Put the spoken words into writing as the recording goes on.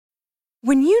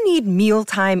When you need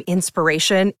mealtime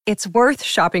inspiration, it's worth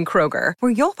shopping Kroger,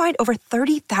 where you'll find over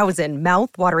 30,000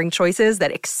 mouth-watering choices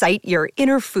that excite your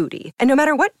inner foodie. And no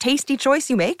matter what tasty choice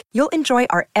you make, you'll enjoy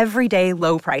our everyday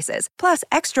low prices, plus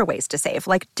extra ways to save,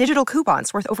 like digital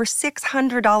coupons worth over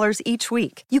 $600 each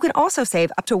week. You can also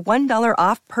save up to $1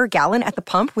 off per gallon at the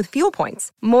pump with fuel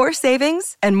points. More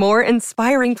savings and more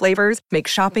inspiring flavors make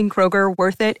shopping Kroger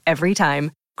worth it every time.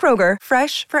 Kroger,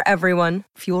 fresh for everyone.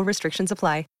 Fuel restrictions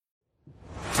apply.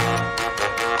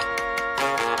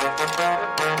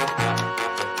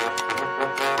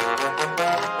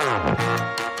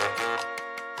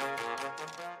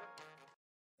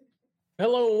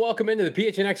 Hello and welcome into the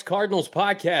PHNX Cardinals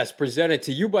podcast, presented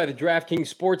to you by the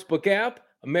DraftKings Sportsbook app,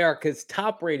 America's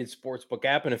top-rated sportsbook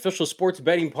app, and official sports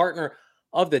betting partner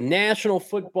of the National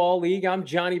Football League. I'm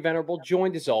Johnny Venerable,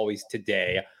 joined as always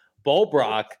today, Bo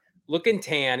Brock, looking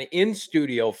tan, in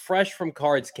studio, fresh from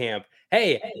Cards Camp.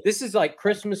 Hey, this is like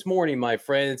Christmas morning, my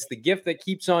friend. It's the gift that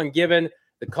keeps on giving.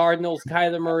 The Cardinals,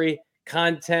 Kyler Murray,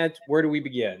 content. Where do we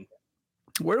begin?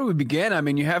 Where do we begin? I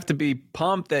mean, you have to be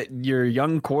pumped that your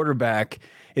young quarterback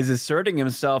is asserting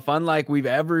himself unlike we've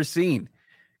ever seen.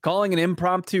 Calling an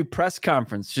impromptu press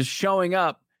conference, just showing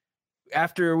up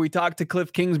after we talked to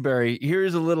Cliff Kingsbury.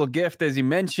 Here's a little gift, as you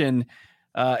mentioned,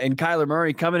 and Kyler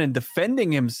Murray coming and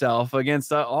defending himself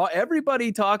against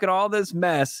everybody talking all this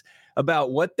mess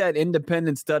about what that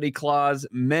independent study clause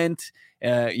meant.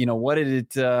 What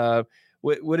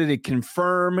did it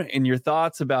confirm in your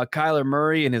thoughts about Kyler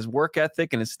Murray and his work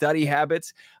ethic and his study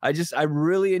habits? I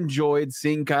really enjoyed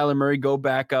seeing Kyler Murray go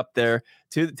back up there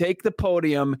to take the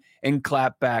podium and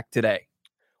clap back today.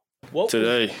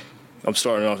 Today, I'm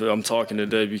talking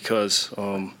today because,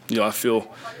 I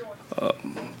feel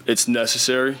it's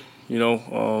necessary,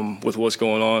 with what's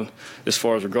going on as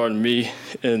far as regarding me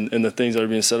and the things that are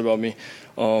being said about me.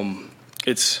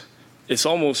 It's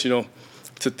almost, to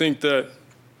think that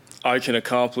I can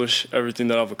accomplish everything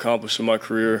that I've accomplished in my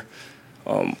career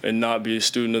and not be a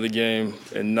student of the game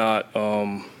and not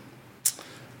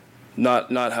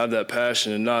have that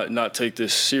passion and not take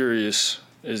this serious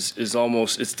is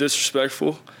almost, it's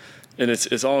disrespectful, and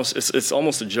it's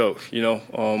almost a joke,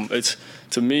 It's,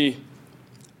 to me,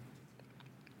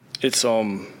 it's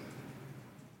I'm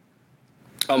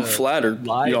flattered.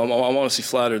 I'm honestly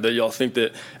flattered that y'all think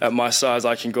that at my size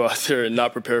I can go out there and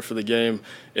not prepare for the game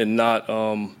and not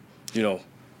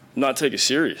not take it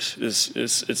serious.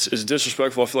 It's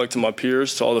disrespectful, I feel like, to my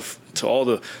peers, to all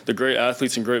the great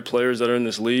athletes and great players that are in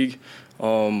this league.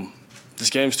 This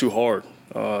game's too hard.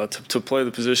 To play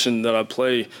the position that I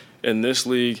play in this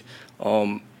league,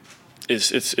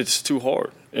 it's too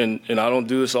hard. And I don't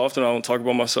do this often. I don't talk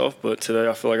about myself, but today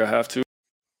I feel like I have to.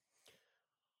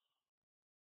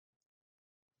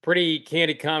 Pretty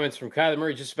candid comments from Kyler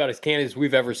Murray, just about as candid as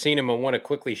we've ever seen him. I want to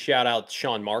quickly shout out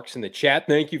Sean Marks in the chat.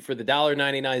 Thank you for the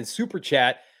 $1.99 super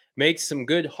chat. Makes some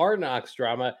good Hard Knocks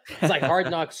drama. It's like Hard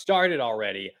Knocks started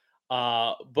already.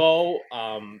 Bo,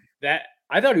 that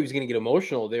I thought he was going to get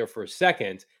emotional there for a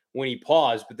second when he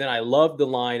paused, but then I loved the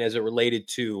line as it related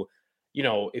to,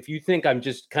 if you think I'm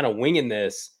just kind of winging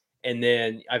this, and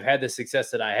then I've had the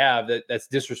success that I have, that's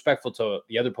disrespectful to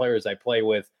the other players I play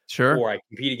with, sure, or I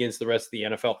compete against the rest of the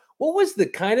NFL. What was the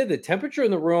temperature in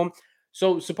the room?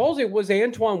 So supposedly it was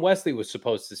Antoine Wesley was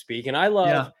supposed to speak, and I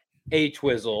love A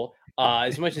Twizzle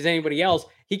as much as anybody else.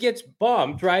 He gets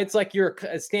bumped, right? It's like you're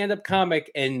a stand-up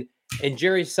comic and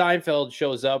Jerry Seinfeld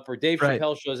shows up or Dave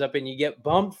Chappelle shows up and you get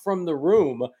bumped from the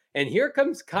room, and here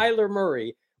comes Kyler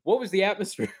Murray. What was the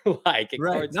atmosphere like?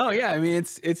 Right. No, yeah. I mean,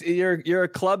 it's you're a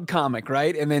club comic,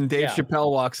 right? And then Dave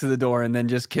Chappelle walks to the door and then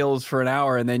just kills for an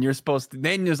hour, and then you're supposed to.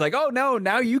 Then you're like, oh no,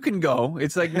 now you can go.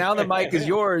 It's like now the mic is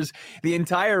yours. The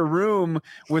entire room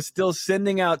was still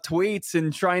sending out tweets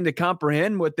and trying to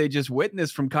comprehend what they just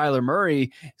witnessed from Kyler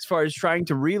Murray as far as trying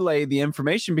to relay the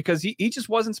information, because he just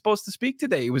wasn't supposed to speak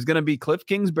today. It was going to be Cliff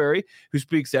Kingsbury, who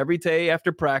speaks every day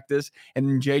after practice, and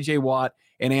then J.J. Watt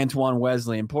and Antoine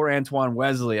Wesley. And poor Antoine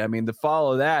Wesley, I mean, to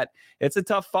follow that, it's a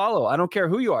tough follow. I don't care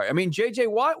who you are. I mean, J.J.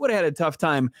 Watt would have had a tough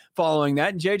time following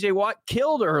that. And J.J. Watt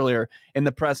killed earlier in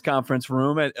the press conference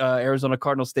room at Arizona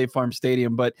Cardinals State Farm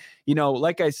Stadium. But,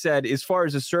 like I said, as far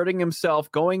as asserting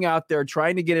himself, going out there,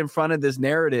 trying to get in front of this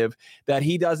narrative that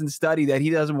he doesn't study, that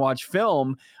he doesn't watch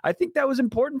film, I think that was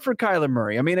important for Kyler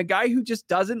Murray. I mean, a guy who just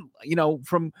doesn't,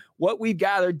 from what we've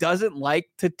gathered, doesn't like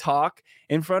to talk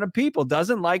in front of people,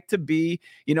 doesn't like to be,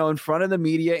 in front of the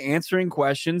media answering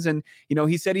questions. And,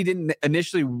 he said he didn't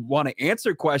initially want to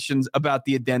answer questions about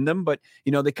the addendum, but,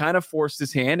 they kind of forced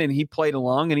his hand and he played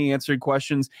along and he answered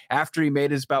questions after he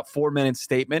made his about 4-minute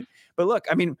statement. But look,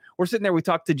 I mean, we're sitting there, we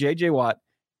talked to J.J. Watt,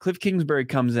 Cliff Kingsbury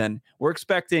comes in. We're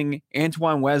expecting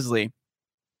Antoine Wesley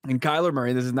and Kyler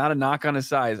Murray. This is not a knock on his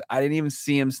size. I didn't even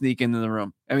see him sneak into the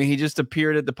room. I mean, he just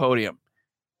appeared at the podium.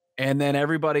 And then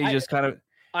everybody just kind of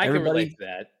I can relate to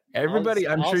that. Everybody,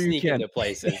 I'm I'll sure you sneak can. into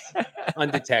places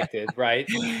undetected, right?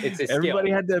 It's a skill. Everybody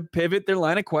had to pivot their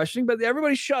line of questioning, but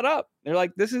everybody shut up. They're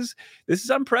like, this is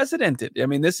unprecedented. I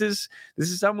mean, this is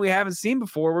something we haven't seen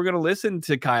before. We're going to listen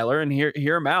to Kyler and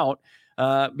hear him out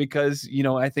because,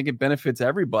 I think it benefits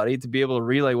everybody to be able to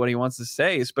relay what he wants to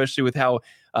say, especially with how,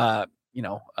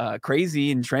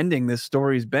 crazy and trending this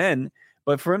story's been.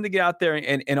 But for him to get out there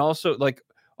and also like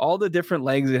all the different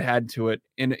legs it had to it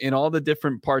in all the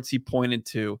different parts he pointed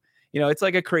to, it's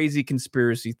like a crazy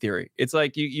conspiracy theory. It's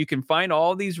like you can find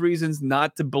all these reasons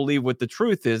not to believe what the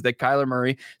truth is, that Kyler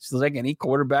Murray is like any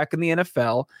quarterback in the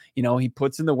NFL. He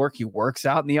puts in the work. He works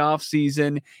out in the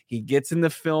offseason. He gets in the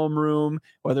film room,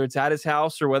 whether it's at his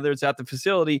house or whether it's at the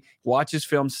facility, watches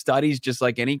film, studies just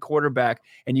like any quarterback.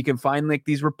 And you can find like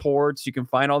these reports. You can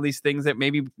find all these things that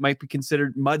maybe might be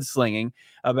considered mudslinging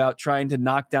about trying to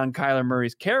knock down Kyler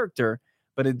Murray's character.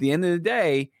 But at the end of the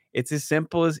day, it's as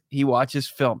simple as he watches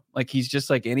film. Like he's just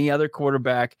like any other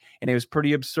quarterback. And it was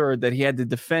pretty absurd that he had to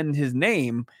defend his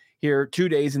name here 2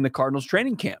 days in the Cardinals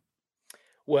training camp.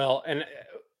 Well, and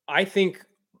I think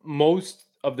most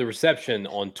of the reception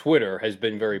on Twitter has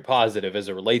been very positive as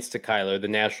it relates to Kyler, the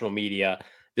national media.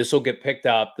 This will get picked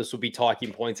up. This will be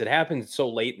talking points. It happens so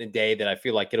late in the day that I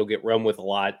feel like it'll get run with a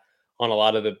lot on a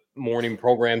lot of the morning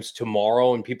programs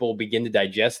tomorrow, and people will begin to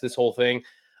digest this whole thing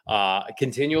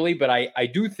continually. But I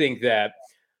do think that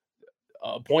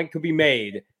a point could be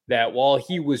made that while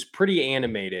he was pretty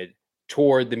animated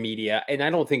toward the media, and I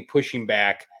don't think pushing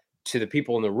back to the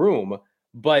people in the room,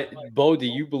 but Bo, do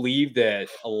you believe that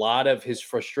a lot of his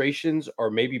frustrations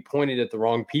are maybe pointed at the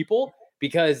wrong people?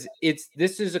 Because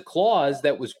this is a clause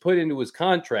that was put into his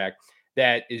contract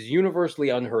that is universally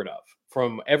unheard of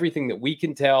from everything that we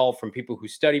can tell from people who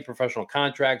study professional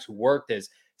contracts, who worked as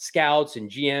scouts and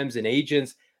GMs and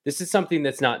agents. This is something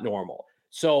that's not normal.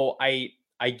 So I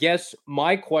guess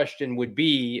my question would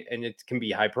be, and it can be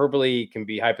hyperbole, it can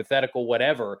be hypothetical,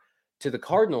 whatever, to the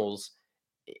Cardinals.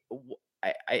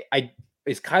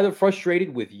 Is Kyler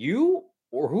frustrated with you,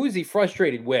 or who is he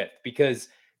frustrated with? Because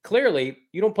clearly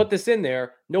you don't put this in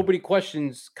there. Nobody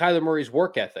questions Kyler Murray's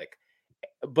work ethic,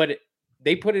 but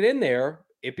they put it in there.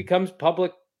 It becomes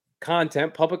public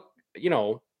content, public,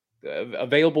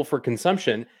 available for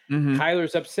consumption. Mm-hmm.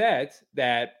 Kyler's upset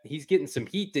that he's getting some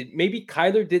heat. Maybe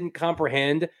Kyler didn't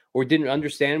comprehend or didn't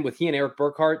understand with he and Eric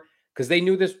Burkhart, because they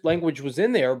knew this language was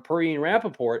in there, Purdy and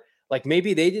Rappaport. Like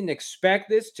maybe they didn't expect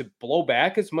this to blow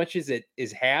back as much as it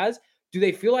has. Do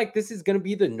they feel like this is going to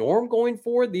be the norm going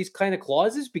forward, these kind of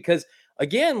clauses? Because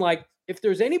again, like if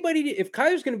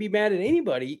Kyler's going to be mad at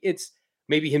anybody, it's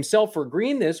maybe himself for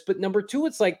agreeing this, but number two,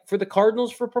 it's like for the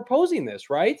Cardinals for proposing this,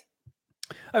 right?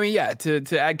 I mean, yeah,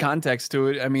 to add context to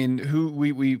it, I mean, who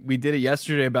we did it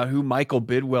yesterday about who Michael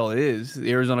Bidwell is,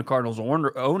 the Arizona Cardinals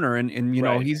owner, and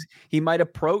right. he might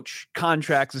approach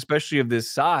contracts, especially of this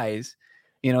size,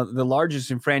 the largest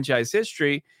in franchise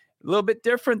history, a little bit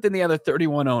different than the other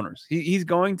 31 owners. He's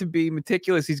going to be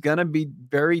meticulous. He's going to be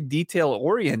very detail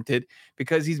oriented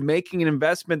because he's making an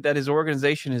investment that his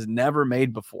organization has never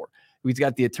made before. He's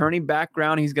got the attorney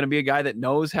background. He's going to be a guy that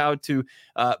knows how to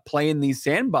play in these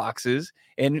sandboxes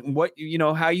and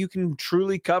how you can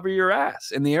truly cover your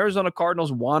ass. And the Arizona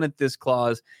Cardinals wanted this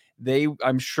clause.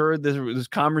 I'm sure there was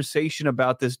conversation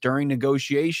about this during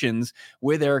negotiations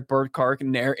with Eric Burkhart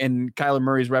and Kyler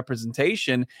Murray's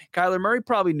representation. Kyler Murray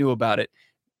probably knew about it.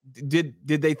 Did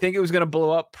they think it was going to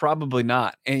blow up? Probably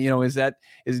not. And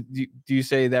do you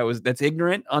say that's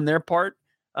ignorant on their part?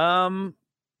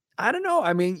 I don't know.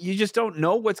 I mean, you just don't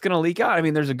know what's going to leak out. I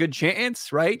mean, there's a good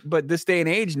chance, right? But this day and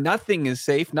age, nothing is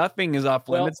safe. Nothing is off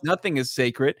limits. Nothing is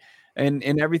sacred. And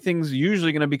everything's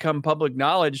usually going to become public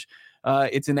knowledge.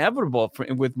 It's inevitable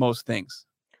with most things.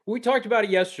 We talked about it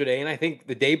yesterday, and I think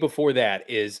the day before that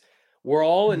is we're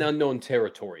all in unknown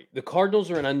territory. The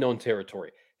Cardinals are in unknown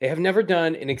territory. They have never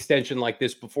done an extension like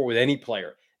this before with any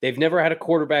player. They've never had a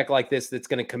quarterback like this that's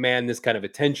going to command this kind of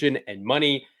attention and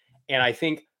money. And I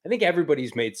think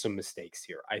everybody's made some mistakes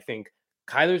here. I think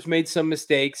Kyler's made some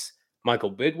mistakes.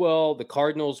 Michael Bidwell, the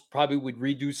Cardinals probably would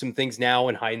redo some things now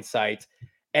in hindsight.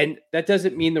 And that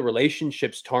doesn't mean the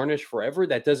relationship's tarnished forever.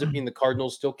 That doesn't mean the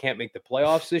Cardinals still can't make the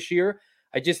playoffs this year.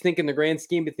 I just think in the grand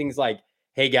scheme of things, like,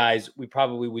 hey guys, we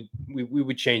probably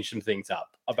would change some things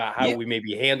up about how we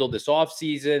maybe handle this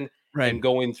offseason and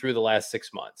going through the last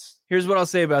 6 months. Here's what I'll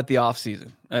say about the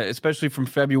offseason, especially from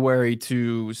February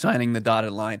to signing the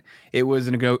dotted line. It was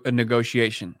a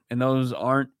negotiation, and those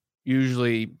aren't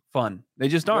usually fun. They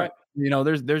just aren't. Right.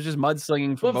 There's just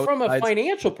mudslinging from But both from a sides.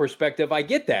 financial perspective, I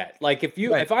get that. Like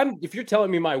Right. if you're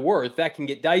telling me my worth, that can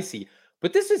get dicey.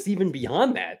 But this is even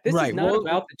beyond that. This is Right. not Well,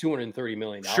 about the $230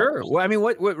 million. sure. Well, I mean,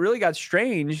 what really got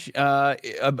strange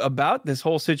about this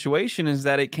whole situation is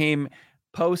that it came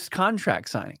post contract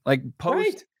signing, like post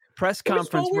Right. press It was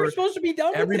conference we were where supposed to be done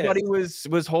with this. everybody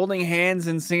was holding hands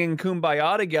and singing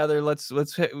 "Kumbaya" together. Let's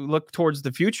look towards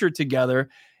the future together.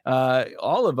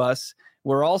 All of us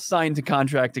were all signed to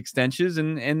contract extensions,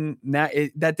 and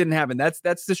that didn't happen.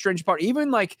 That's the strange part.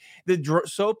 Even like the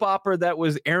soap opera that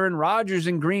was Aaron Rodgers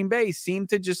in Green Bay seemed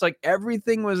to just like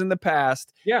everything was in the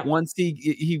past. Yeah. Once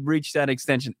he reached that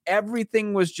extension,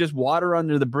 everything was just water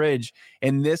under the bridge,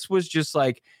 and this was just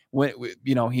like when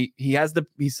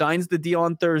he signs the deal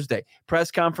on Thursday,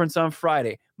 press conference on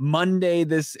Friday, Monday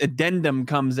this addendum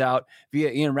comes out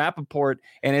via Ian Rappaport,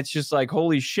 and it's just like,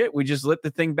 holy shit, we just lit the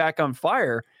thing back on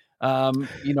fire. And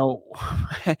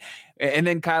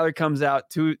then Kyler comes out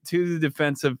to the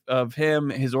defense of him,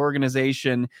 his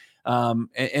organization,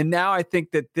 and now I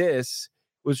think that this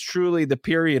was truly the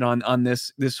period on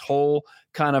this whole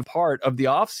kind of part of the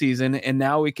offseason, and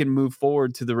now we can move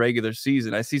forward to the regular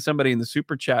season. I see somebody in the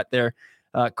super chat there,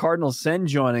 Cardinal Sen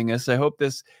joining us. I hope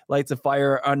this lights a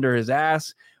fire under his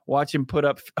ass. Watch him put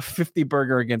up a 50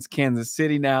 burger against Kansas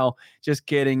City now. Just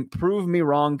kidding. Prove me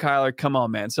wrong, Kyler. Come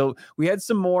on, man. So we had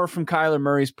some more from Kyler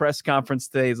Murray's press conference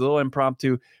today. It's a little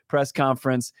impromptu press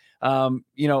conference.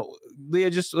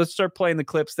 Leah, just let's start playing the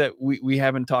clips that we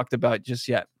haven't talked about just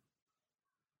yet.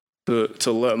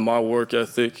 To let my work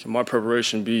ethic, my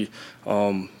preparation be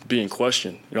in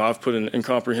question. I've put an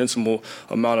incomprehensible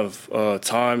amount of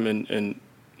time and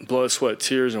blood, sweat,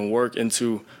 tears, and work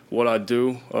into what I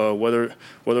do, whether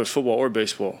it's football or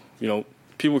baseball.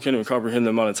 People can't even comprehend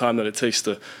the amount of time that it takes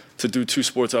to do two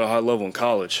sports at a high level in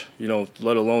college.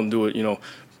 Let alone do it.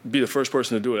 Be the first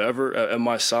person to do it ever at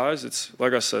my size. It's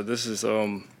like I said, this is.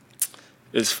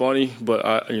 It's funny,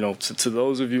 but to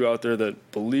those of you out there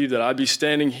that believe that I'd be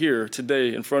standing here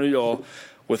today in front of y'all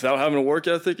without having a work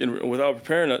ethic and without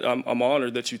preparing, I'm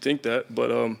honored that you think that,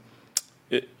 but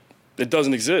it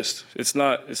doesn't exist. It's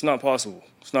not possible.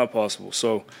 It's not possible.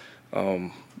 So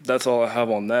that's all I have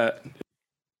on that.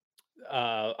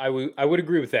 I would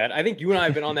agree with that. I think you and I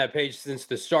have been on that page since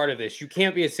the start of this. You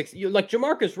can't be like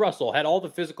Jamarcus Russell had all the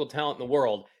physical talent in the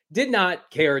world, did not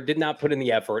care, did not put in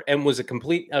the effort, and was a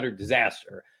complete and utter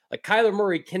disaster. Like Kyler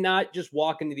Murray cannot just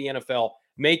walk into the NFL,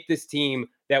 make this team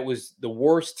that was the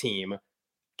worst team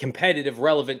competitive,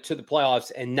 relevant to the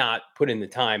playoffs, and not put in the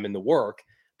time and the work.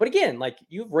 But again, like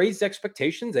you've raised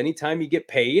expectations anytime you get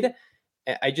paid.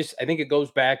 I think it goes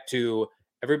back to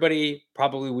everybody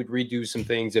probably would redo some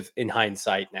things if in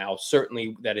hindsight now,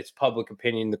 certainly that it's public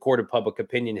opinion. The court of public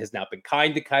opinion has not been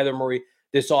kind to Kyler Murray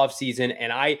this offseason.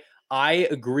 And I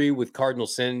agree with Cardinal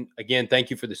Sin. Again, thank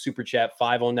you for the super chat,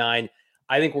 509.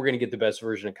 I think we're going to get the best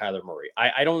version of Kyler Murray.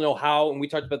 I don't know how, and we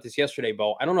talked about this yesterday,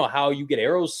 Bo. I don't know how you get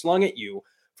arrows slung at you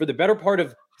for the better part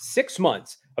of 6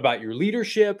 months about your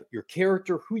leadership, your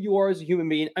character, who you are as a human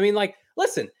being. I mean, like,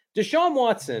 listen, Deshaun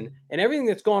Watson and everything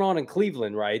that's going on in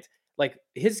Cleveland, right? Like,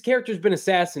 his character's been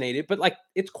assassinated, but like,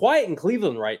 it's quiet in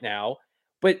Cleveland right now.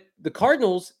 But the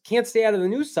Cardinals can't stay out of the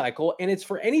news cycle, and it's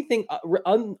for anything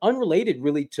unrelated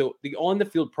really to the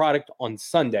on-the-field product on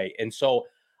Sunday. And so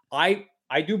I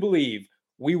do believe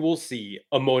we will see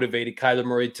a motivated Kyler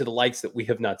Murray to the likes that we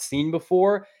have not seen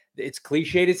before. It's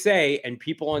cliche to say, and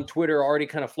people on Twitter are already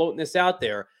kind of floating this out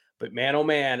there. But man, oh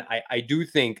man, I do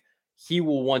think he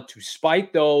will want to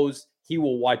spike those. He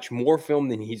will watch more film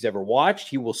than he's ever watched.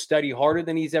 He will study harder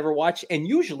than he's ever watched. And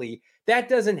usually that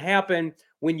doesn't happen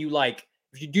when you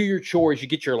if you do your chores, you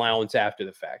get your allowance after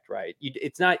the fact, right?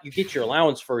 It's not, you get your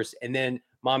allowance first and then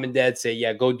mom and dad say,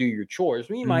 yeah, go do your chores.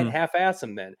 Well, you might half-ass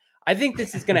them then. I think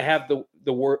this is going to have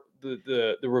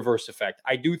the reverse effect.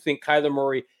 I do think Kyler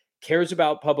Murray cares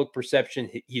about public perception.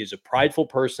 He is a prideful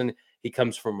person. He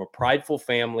comes from a prideful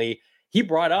family. He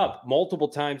brought up multiple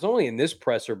times, only in this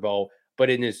presser, Bo, but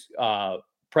in his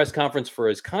press conference for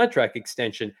his contract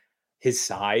extension, his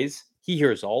size. He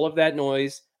hears all of that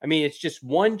noise. I mean, it's just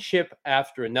one chip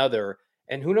after another.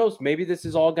 And who knows, maybe this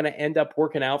is all going to end up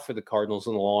working out for the Cardinals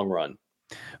in the long run.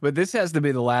 But this has to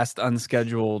be the last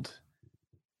unscheduled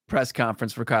press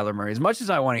conference for Kyler Murray. As much as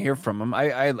I want to hear from him,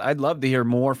 I'd love to hear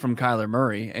more from Kyler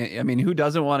Murray. I mean, who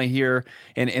doesn't want to hear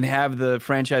and have the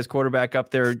franchise quarterback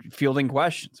up there fielding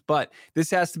questions? But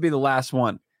this has to be the last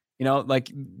one. Like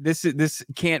this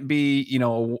can't be,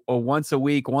 a once a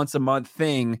week, once a month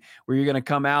thing where you're going to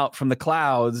come out from the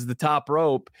clouds, the top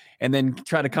rope, and then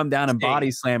try to come down and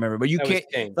body slam everybody. But you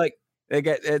can't, like,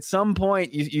 At some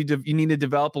point you need to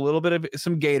develop a little bit of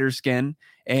some gator skin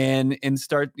and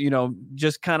start,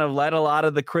 just kind of let a lot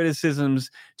of the criticisms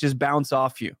just bounce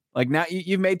off you. Like now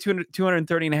you've made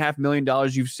 $230.5 million.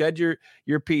 You've said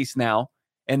your piece now.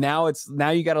 And now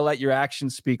you got to let your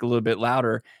actions speak a little bit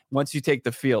louder once you take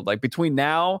the field. Like between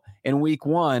now and week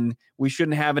 1, we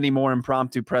shouldn't have any more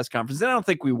impromptu press conferences. I don't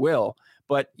think we will.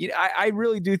 But I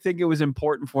really do think it was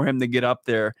important for him to get up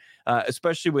there,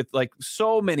 especially with like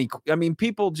so many. I mean,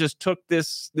 people just took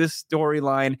this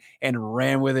storyline and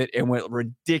ran with it and went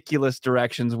ridiculous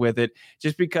directions with it,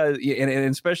 just because, and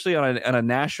especially on a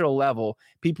national level,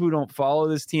 people who don't follow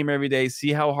this team every day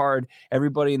see how hard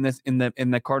everybody in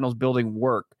the Cardinals building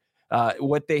work.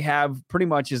 What they have pretty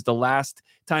much is the last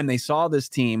time they saw this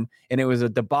team, and it was a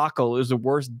debacle. It was the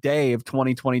worst day of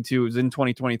 2022. It was in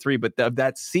 2023, but of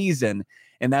that season,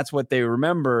 and that's what they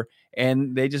remember.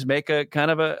 And they just make a kind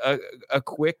of a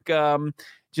quick,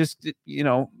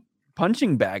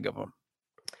 punching bag of them.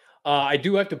 I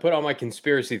do have to put on my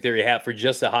conspiracy theory hat for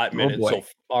just a hot minute. Boy. So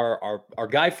our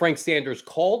guy Frank Sanders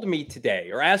called me today,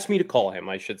 or asked me to call him,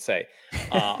 I should say,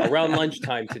 around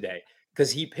lunchtime today,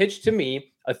 because he pitched to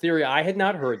me a theory I had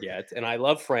not heard yet. And I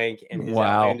love Frank and his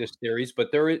outlandish theories,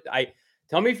 but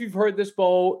tell me if you've heard this,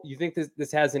 Bo. You think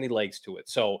this has any legs to it?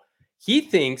 So he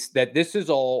thinks that this is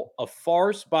all a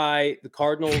farce by the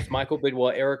Cardinals, Michael Bidwell,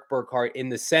 Eric Burkhart, in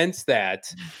the sense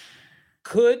that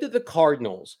could the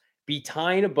Cardinals be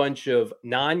tying a bunch of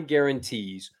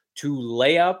non-guarantees to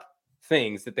lay up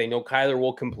things that they know Kyler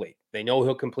will complete? They know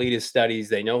he'll complete his studies.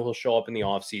 They know he'll show up in the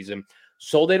offseason.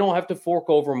 So they don't have to fork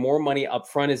over more money up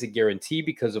front as a guarantee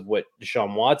because of what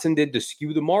Deshaun Watson did to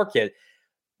skew the market.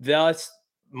 Thus,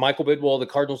 Michael Bidwell, the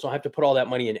Cardinals don't have to put all that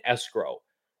money in escrow.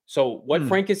 So what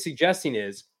Frank is suggesting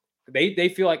is they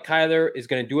feel like Kyler is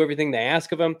going to do everything they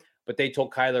ask of him, but they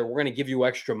told Kyler, we're going to give you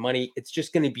extra money. It's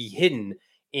just going to be hidden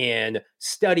in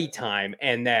study time.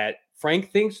 And that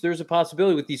Frank thinks there's a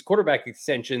possibility with these quarterback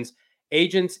extensions,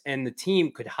 agents and the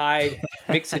team could hide,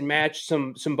 mix and match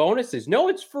some bonuses. No,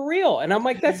 it's for real. And I'm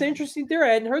like, that's an interesting theory.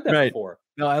 I hadn't heard that before.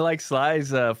 No, I like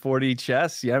Sly's 4D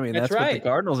chess. Yeah, I mean, that's right. What the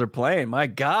Cardinals are playing. My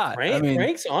God.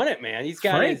 Frank's on it, man. He's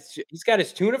got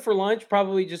his tuna for lunch,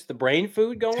 probably just the brain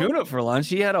food going. Tuna for lunch.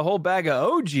 He had a whole bag of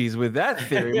OGs with that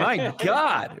theory. My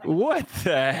God. What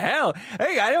the hell?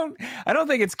 Hey, I don't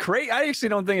think it's crazy. I actually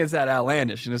don't think it's that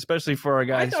outlandish, and especially for our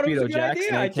guy Speedo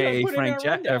Jackson, aka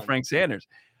Frank Sanders.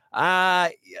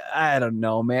 I don't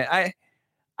know, man.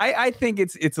 I think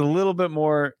it's a little bit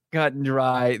more cut and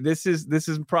dry. This is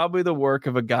probably the work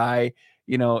of a guy,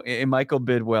 in Michael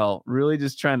Bidwell, really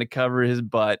just trying to cover his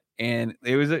butt, and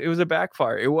it was a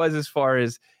backfire. It was, as far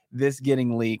as this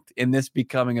getting leaked and this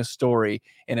becoming a story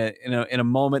in a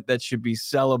moment that should be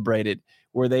celebrated,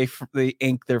 where they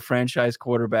ink their franchise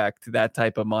quarterback to that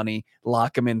type of money,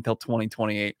 lock him in until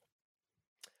 2028.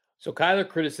 So Kyler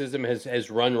criticism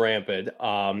has run rampant,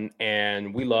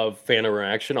 and we love fan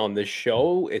interaction on this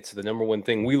show. It's the number one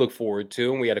thing we look forward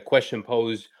to, and we had a question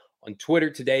posed on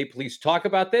Twitter today. Please talk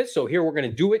about this. So here we're going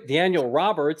to do it. Daniel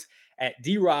Roberts at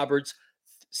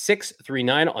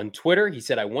DRoberts639 on Twitter. He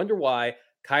said, I wonder why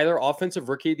Kyler, Offensive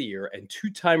Rookie of the Year and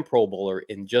 2-time Pro Bowler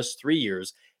in just 3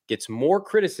 years, gets more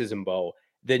criticism, Bo,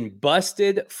 than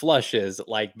busted flushes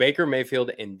like Baker Mayfield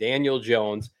and Daniel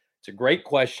Jones. It's a great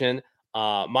question.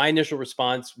 My initial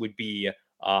response would be,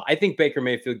 I think Baker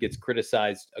Mayfield gets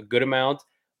criticized a good amount.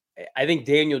 I think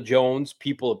Daniel Jones,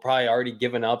 people have probably already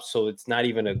given up, so it's not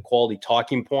even a quality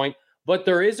talking point. But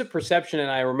there is a perception, and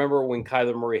I remember when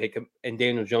Kyler Murray and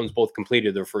Daniel Jones both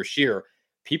completed their first year,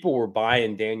 people were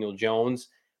buying Daniel Jones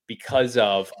because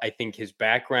of, I think, his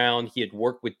background. He had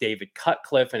worked with David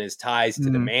Cutcliffe and his ties to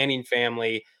the Manning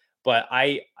family. But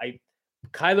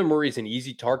Kyler Murray's an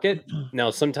easy target. Now,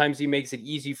 sometimes he makes it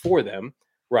easy for them,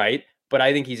 right? But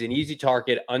I think he's an easy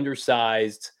target,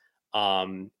 undersized,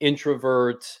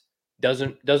 introvert,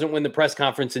 doesn't win the press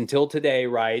conference until today,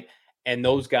 right? And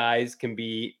those guys can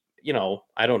be,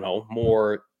 I don't know,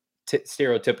 more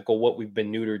stereotypical, what we've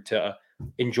been neutered to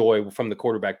enjoy from the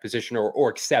quarterback position, or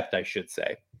accept, I should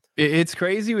say. It's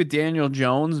crazy with Daniel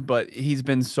Jones, but he's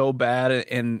been so bad,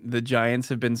 and the Giants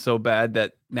have been so bad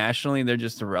that nationally they're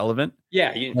just irrelevant.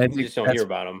 Yeah, you just don't hear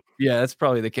about him. Yeah, that's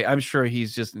probably the case. I'm sure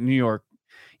he's just New York,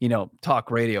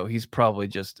 talk radio. He's probably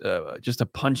just a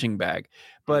punching bag.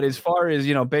 But as far as,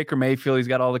 Baker Mayfield, he's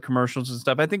got all the commercials and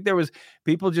stuff. I think there was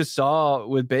people just saw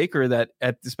with Baker that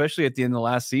especially at the end of the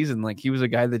last season, like he was a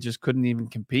guy that just couldn't even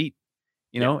compete.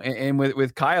 And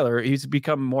with Kyler, he's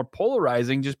become more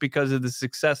polarizing just because of the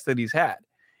success that he's had.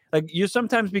 Like, you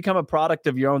sometimes become a product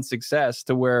of your own success,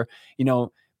 to where,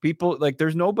 People like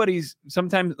there's nobody's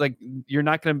sometimes like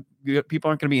people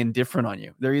aren't going to be indifferent on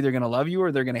you. They're either going to love you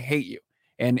or they're going to hate you.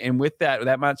 And with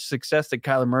that much success that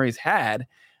Kyler Murray's had,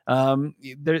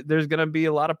 there's going to be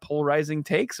a lot of polarizing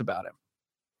takes about him.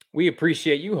 We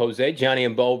appreciate you, Jose. Johnny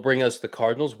and Bo bring us the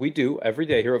Cardinals. We do every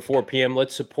day here at 4 p.m.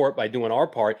 Let's support by doing our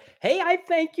part. Hey, I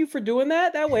thank you for doing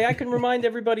that. That way I can remind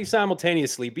everybody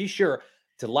simultaneously. Be sure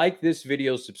to like this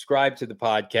video, subscribe to the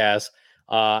podcast.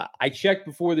 I checked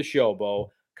before the show,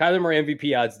 Bo. Kyler Murray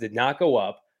MVP odds did not go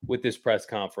up with this press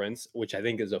conference, which I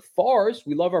think is a farce.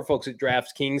 We love our folks at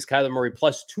DraftKings. Kyler Murray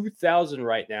plus 2,000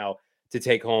 right now to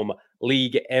take home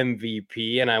league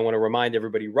MVP. And I want to remind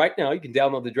everybody right now, you can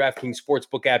download the DraftKings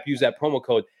Sportsbook app, use that promo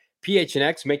code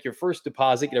PHNX, make your first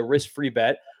deposit, get a risk-free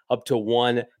bet up to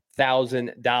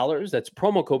 $1,000. That's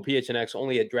promo code PHNX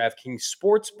only at DraftKings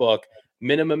Sportsbook.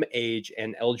 Minimum age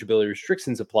and eligibility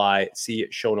restrictions apply. See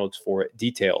show notes for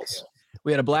details.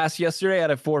 We had a blast yesterday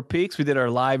out at Four Peaks. We did our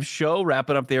live show,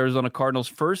 wrapping up the Arizona Cardinals'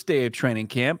 first day of training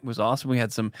camp. It was awesome. We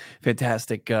had some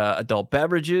fantastic adult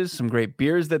beverages, some great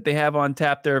beers that they have on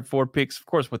tap there at Four Peaks. Of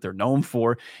course, what they're known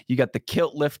for. You got the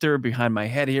Kilt Lifter behind my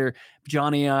head here.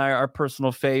 Johnny and I, our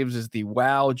personal faves is the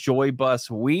Wow Joy Bus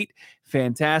Wheat.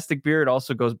 Fantastic beer. It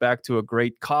also goes back to a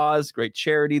great cause, great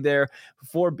charity there.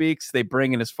 Four Peaks, they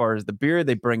bring it as far as the beer.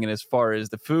 They bring it as far as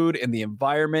the food and the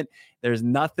environment. There's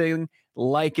nothing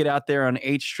like it out there on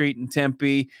H Street in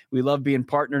Tempe. We love being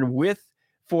partnered with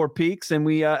Four Peaks, and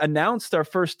we announced our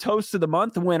first Toast of the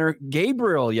Month winner,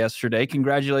 Gabriel, yesterday.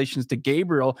 Congratulations to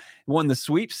Gabriel. Won the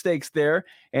sweepstakes there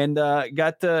and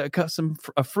got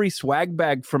a free swag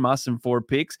bag from us in Four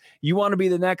Peaks. You want to be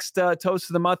the next Toast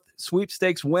of the Month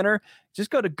sweepstakes winner? Just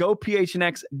go to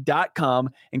gophnx.com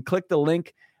and click the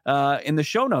link in the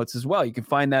show notes as well. You can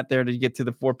find that there to get to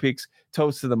the Four Peaks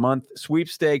Toast of the Month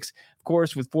sweepstakes. Of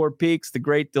course, with Four Peaks, the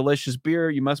great, delicious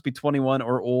beer, you must be 21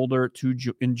 or older to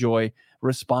enjoy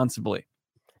responsibly.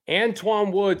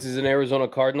 Antoine Woods is an Arizona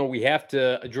Cardinal. We have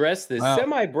to address this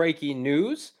semi-breaking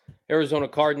news. Arizona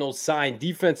Cardinals signed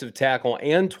defensive tackle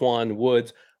Antoine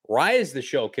Woods right as the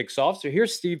show kicks off. So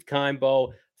here's Steve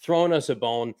Kimbo throwing us a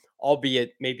bone,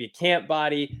 albeit maybe a camp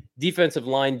body, defensive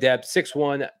line depth,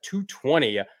 6'1",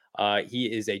 220. He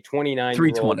is a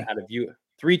 29-year-old out of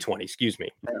 320, excuse me,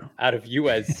 out of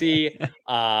USC.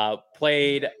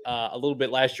 Played a little bit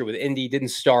last year with Indy, didn't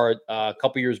start. A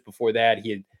couple years before that,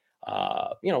 he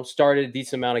had started a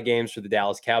decent amount of games for the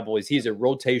Dallas Cowboys. He's a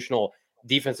rotational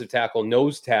defensive tackle,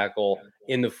 nose tackle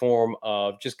in the form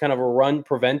of just kind of a run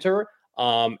preventer.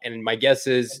 And my guess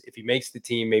is if he makes the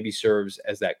team, maybe serves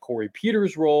as that Corey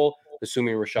Peters role,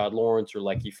 assuming Rashad Lawrence or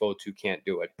Lecky Fotu can't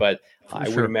do it. But I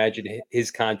would imagine his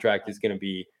contract is going to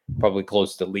be probably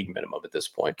close to league minimum at this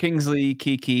point. Kingsley,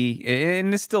 Kiki,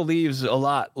 and this still leaves a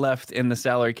lot left in the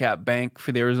salary cap bank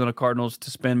for the Arizona Cardinals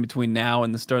to spend between now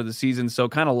and the start of the season. So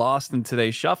kind of lost in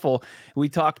today's shuffle. We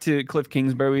talked to Cliff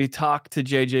Kingsbury, we talked to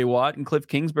JJ Watt, and Cliff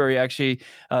Kingsbury actually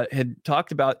had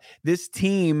talked about this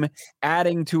team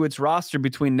adding to its roster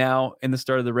between now and the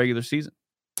start of the regular season.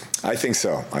 I think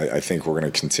so. I think we're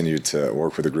going to continue to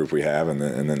work with the group we have and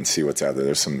then see what's out there.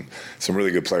 There's some really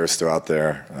good players still out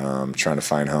there trying to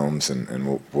find homes,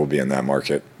 and we'll be in that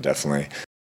market, definitely.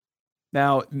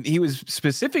 Now, he was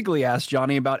specifically asked,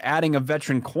 Johnny, about adding a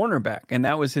veteran cornerback, and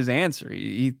that was his answer.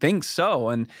 He thinks so,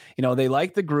 and they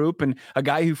like the group, and a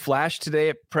guy who flashed today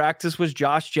at practice was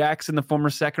Josh Jackson, the former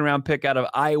second-round pick out of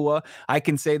Iowa. I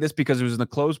can say this because it was in the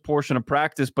closed portion of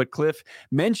practice, but Cliff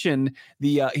mentioned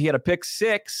he had a pick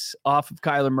 6 off of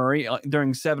Kyler Murray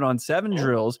during 7-on-7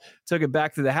 drills, took it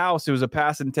back to the house. It was a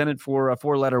pass intended for a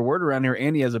 4-letter word around here,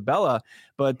 Andy Isabella,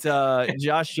 but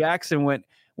Josh Jackson went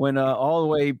all the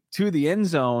way to the end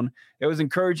zone. It was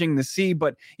encouraging to see,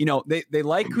 but they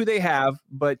like who they have,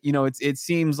 but it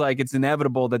seems like it's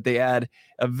inevitable that they add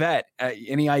a vet.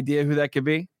 Any idea who that could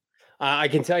be? I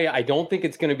can tell you, I don't think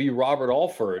it's going to be Robert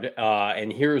Alford,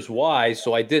 and here's why.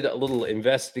 So I did a little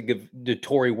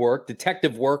investigatory work,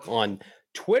 detective work on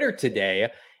Twitter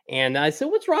today, and I said,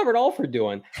 "What's Robert Alford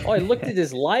doing?" Oh, I looked at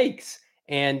his likes,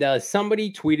 and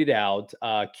somebody tweeted out,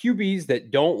 "QBs that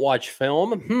don't watch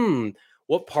film.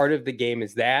 What part of the game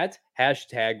is that?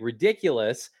 Hashtag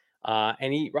ridiculous."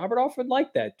 And Robert Alford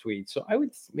liked that tweet. So I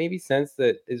would maybe sense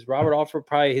that is Robert Alford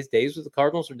probably his days with the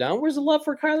Cardinals are down. Where's the love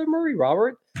for Kyler Murray,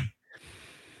 Robert?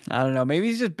 I don't know. Maybe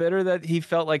he's just bitter that he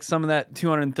felt like some of that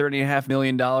 $230.5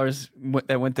 million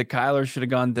that went to Kyler should have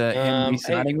gone to him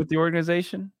re-signing with the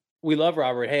organization. We love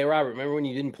Robert. Hey, Robert, remember when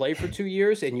you didn't play for 2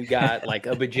 years and you got like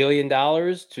 $1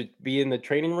 bajillion to be in the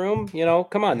training room?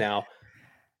 Come on now.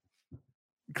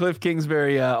 Cliff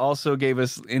Kingsbury also gave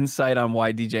us insight on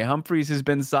why DJ Humphries has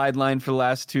been sidelined for the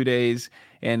last 2 days.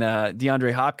 And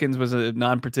DeAndre Hopkins was a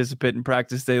non-participant in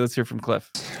practice today. Let's hear from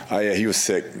Cliff. Yeah, he was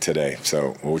sick today,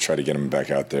 so we'll try to get him back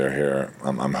out there here.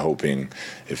 I'm hoping,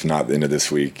 if not the end of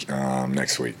this week,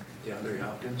 next week. DeAndre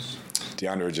Hopkins?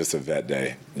 DeAndre, just a vet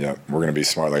day. Yeah, we're going to be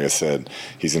smart. Like I said,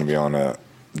 he's going to be on a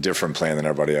different plan than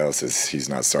everybody else. He's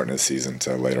not starting his season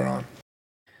until later on.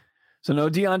 So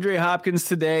no DeAndre Hopkins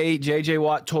today. J.J.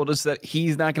 Watt told us that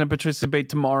he's not going to participate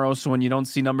tomorrow. So when you don't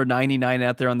see number 99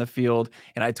 out there on the field,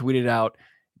 and I tweeted out,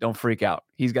 don't freak out.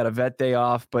 He's got a vet day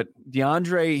off, but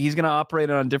DeAndre, he's going to operate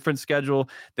on a different schedule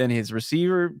than his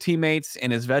receiver teammates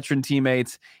and his veteran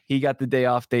teammates. He got the day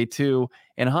off day 2.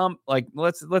 And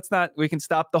let's not, we can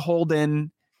stop the hold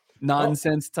in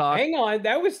nonsense talk. Hang on.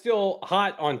 That was still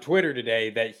hot on Twitter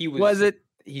today that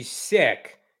he's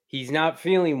sick. He's not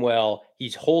feeling well.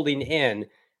 He's holding in.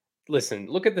 Listen,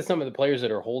 look at some of the players that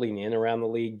are holding in around the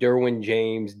league. Derwin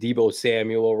James, Deebo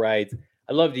Samuel, right?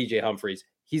 I love DJ Humphries.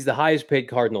 He's the highest paid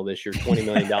Cardinal this year, $20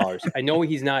 million. I know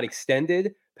he's not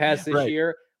extended past this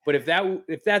year, but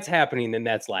if that's happening, then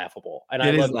that's laughable. And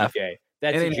I love DJ.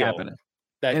 That's a joke. Happening.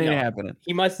 That ain't happening.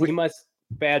 He must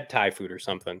bad Thai food or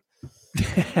something.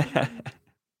 Because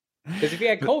if he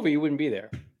had COVID, he wouldn't be there.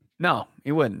 No,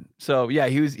 he wouldn't. So yeah,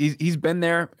 he's been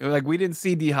there. Like, we didn't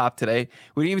see D-Hop today.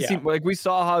 We didn't even see, like, we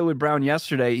saw Hollywood Brown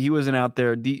yesterday. He wasn't out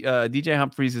there. DJ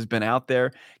Humphries has been out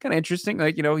there. Kind of interesting.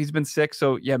 Like, he's been sick.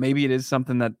 So yeah, maybe it is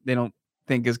something that they don't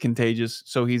think is contagious.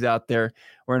 So he's out there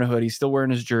wearing a hoodie, still wearing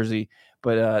his jersey,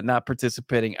 but not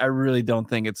participating. I really don't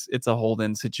think it's a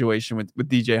hold-in situation with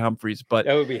DJ Humphries. But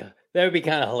that would be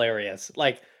kind of hilarious.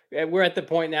 Like, we're at the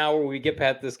point now where we get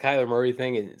past this Kyler Murray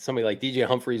thing, and somebody like DJ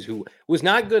Humphries, who was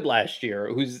not good last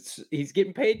year, he's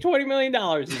getting paid $20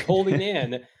 million, he's holding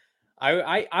in.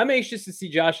 I'm anxious to see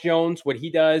Josh Jones, what he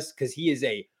does, because he is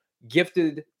a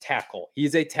gifted tackle.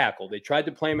 He's a tackle. They tried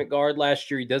to play him at guard last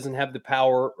year. He doesn't have the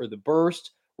power or the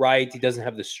burst, right? He doesn't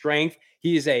have the strength.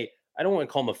 He is I don't want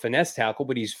to call him a finesse tackle,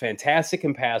 but he's fantastic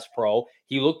in pass pro.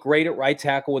 He looked great at right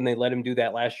tackle when they let him do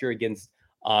that last year against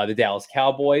the Dallas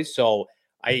Cowboys. So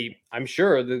I'm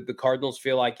sure the Cardinals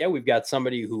feel like, yeah, we've got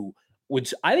somebody who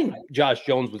I think Josh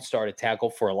Jones would start a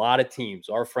tackle for a lot of teams.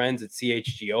 Our friends at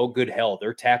CHGO, good hell,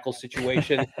 their tackle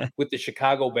situation with the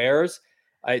Chicago Bears.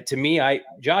 To me,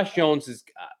 Josh Jones is,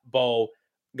 Bo,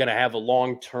 going to have a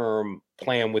long-term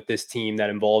plan with this team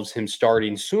that involves him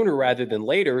starting sooner rather than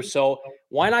later. So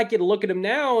why not get a look at him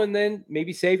now and then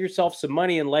maybe save yourself some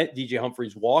money and let DJ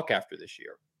Humphries walk after this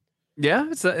year? Yeah,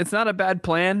 it's not a bad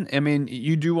plan. I mean,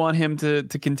 you do want him to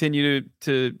continue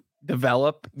to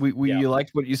develop. You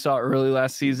liked what you saw early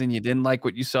last season. You didn't like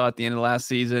what you saw at the end of last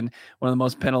season. One of the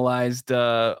most penalized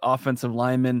offensive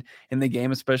linemen in the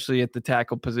game, especially at the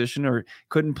tackle position, or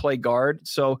couldn't play guard.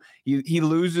 So he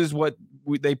loses what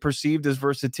they perceived as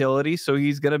versatility. So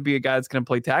he's going to be a guy that's going to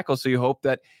play tackle. So you hope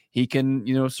that he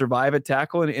can, survive at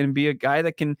tackle and be a guy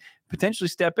that can potentially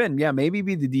step in. Yeah, maybe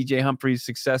be the DJ Humphries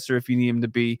successor if you need him to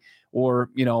be, or,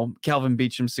 Calvin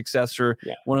Beacham's successor,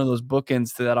 one of those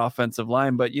bookends to that offensive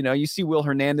line. But, you see Will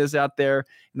Hernandez out there,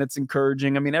 and that's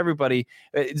encouraging. I mean, everybody,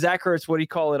 Zach Ertz, what do you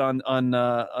call it on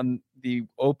the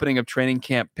opening of training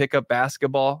camp? Pickup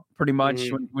basketball, pretty much,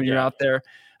 when you're out there.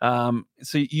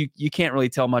 So you can't really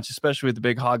tell much, especially with the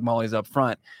big hog mollies up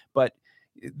front. But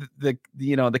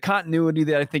the continuity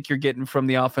that I think you're getting from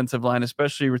the offensive line,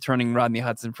 especially returning Rodney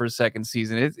Hudson for a second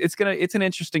season, it's an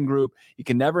interesting group. You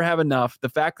can never have enough. The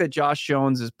fact that Josh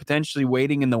Jones is potentially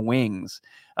waiting in the wings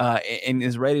and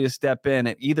is ready to step in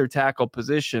at either tackle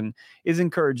position is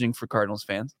encouraging for Cardinals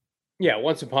fans. Yeah,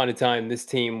 once upon a time, this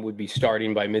team would be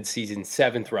starting by midseason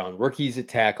 7th round rookies at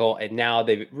tackle, and now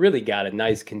they've really got a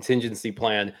nice contingency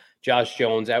plan. Josh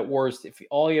Jones, at worst, if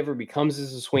all he ever becomes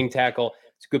is a swing tackle,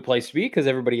 it's a good place to be because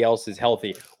everybody else is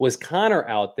healthy. Was Connor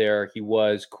out there? He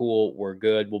was cool. We're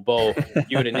good. Well, Bo,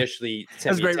 you had initially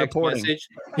sent me a text message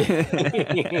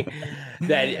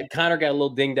that Connor got a little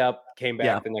dinged up, came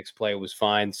back. The next play was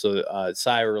fine. So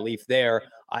sigh of relief there.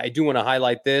 I do want to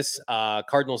highlight this.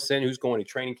 Cardinal Sin, who's going to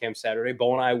training camp Saturday.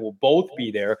 Bo and I will both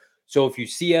be there. So if you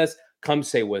see us, come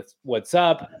say what's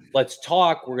up. Let's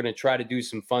talk. We're going to try to do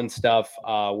some fun stuff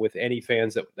with any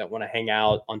fans that want to hang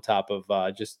out on top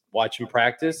of just watching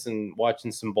practice and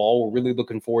watching some ball. We're really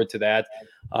looking forward to that.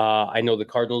 I know the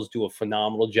Cardinals do a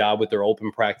phenomenal job with their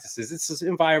open practices. It's this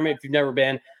environment. If you've never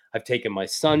been, I've taken my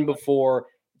son before.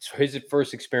 It's his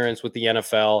first experience with the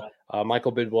NFL.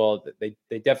 Michael Bidwell, they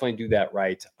definitely do that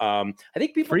right. I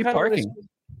think people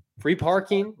free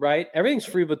parking, right? Everything's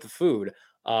free but the food.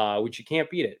 Which you can't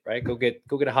beat it, right? Go get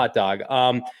a hot dog.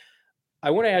 I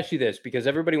want to ask you this because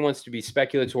everybody wants to be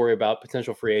speculatory about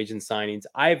potential free agent signings.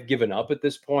 I've given up at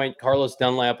this point. Carlos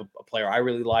Dunlap, a player I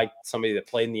really liked, somebody that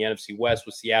played in the NFC West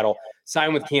with Seattle,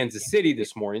 signed with Kansas City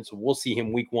this morning. So we'll see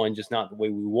him week one, just not the way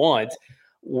we want.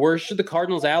 Where should the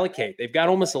Cardinals allocate? They've got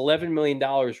almost $11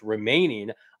 million remaining.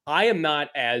 I am not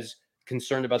as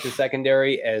concerned about the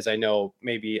secondary as I know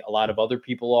maybe a lot of other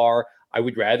people are. I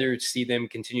would rather see them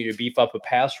continue to beef up a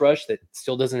pass rush that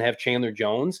still doesn't have Chandler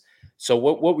Jones. So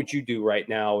what would you do right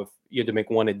now if you had to make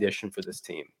one addition for this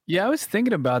team? Yeah, I was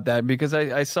thinking about that because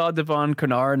I saw Devon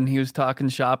Kennard and he was talking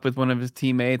shop with one of his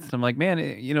teammates. And I'm like, man,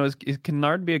 is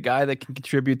Kennard be a guy that can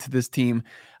contribute to this team?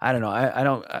 I don't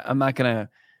know. I'm not gonna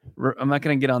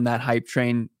get on that hype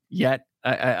train yet.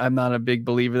 I'm not a big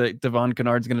believer that Devon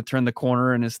Kennard's going to turn the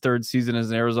corner in his third season as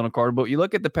an Arizona Cardinal. But you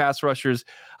look at the pass rushers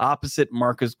opposite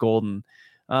Marcus Golden.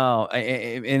 Oh,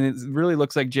 and it really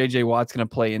looks like J.J. Watt's going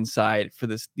to play inside for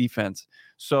this defense.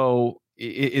 So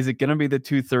is it going to be the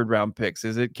 2 third-round picks?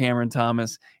 Is it Cameron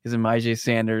Thomas? Is it Myjai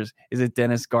Sanders? Is it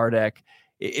Dennis Gardeck?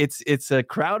 It's a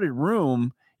crowded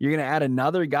room. You're going to add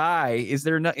another guy. Is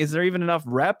there even enough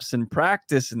reps and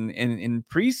practice and in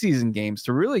preseason games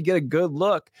to really get a good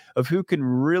look of who can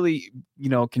really,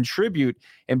 contribute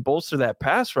and bolster that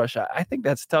pass rush? I think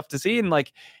that's tough to see. And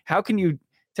like, how can you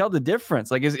tell the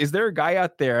difference? Like, is there a guy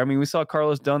out there? I mean, we saw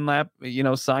Carlos Dunlap,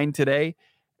 signed today.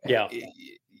 Yeah.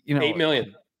 $8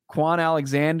 million. Quan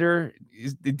Alexander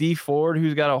is the D Ford,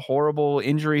 who's got a horrible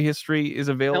injury history, is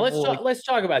available. Now let's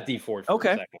talk about D Ford for a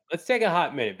second. Let's take a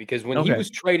hot minute because when he was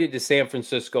traded to San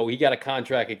Francisco, he got a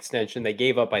contract extension. They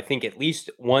gave up, I think, at least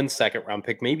 1 second-round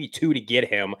pick, maybe 2 to get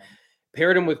him.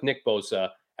 Paired him with Nick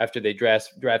Bosa after they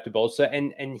drafted Bosa,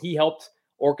 and he helped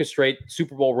orchestrate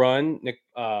Super Bowl run.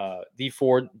 D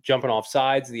Ford jumping off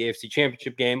sides, the AFC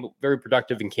Championship game, very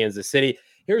productive in Kansas City.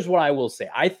 Here's what I will say.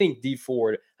 I think D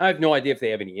Ford, I have no idea if they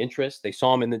have any interest. They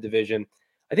saw him in the division.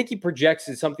 I think he projects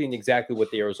as something exactly what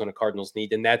the Arizona Cardinals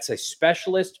need, and that's a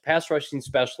specialist, pass rushing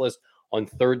specialist on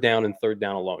third down and third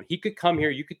down alone. He could come here.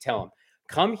 You could tell him,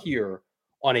 come here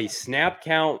on a snap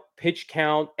count, pitch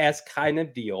count-esque kind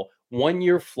of deal,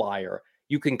 1-year flyer.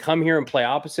 You can come here and play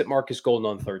opposite Marcus Golden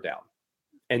on third down.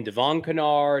 And Devon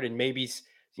Kennard and maybe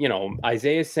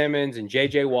Isaiah Simmons and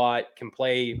J.J. Watt can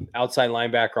play outside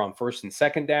linebacker on first and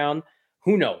second down.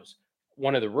 Who knows?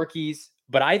 One of the rookies.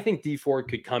 But I think D Ford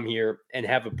could come here and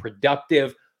have a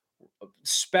productive,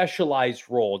 specialized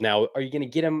role. Now, are you going to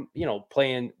get him,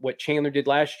 playing what Chandler did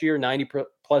last year,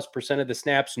 90+% of the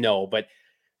snaps? No. But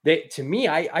to me,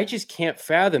 I just can't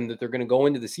fathom that they're going to go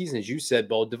into the season, as you said,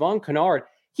 Bo. Devon Kennard,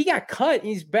 he got cut.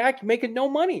 He's back making no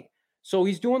money. So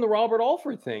he's doing the Robert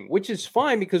Alford thing, which is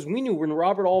fine because we knew when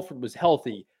Robert Alford was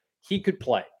healthy, he could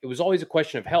play. It was always a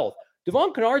question of health.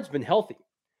 Devon Kennard's been healthy.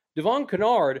 Devon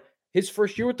Kennard, his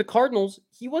first year with the Cardinals,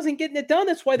 he wasn't getting it done.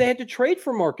 That's why they had to trade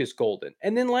for Marcus Golden.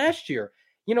 And then last year,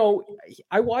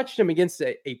 I watched him against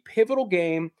a pivotal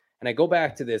game, and I go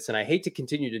back to this, and I hate to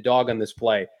continue to dog on this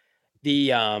play.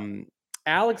 The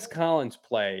Alex Collins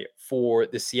play for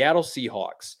the Seattle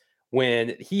Seahawks,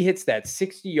 when he hits that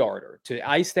 60-yarder to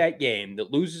ice that game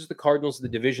that loses the Cardinals the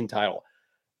division title,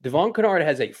 Devon Kennard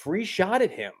has a free shot at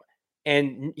him,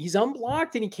 and he's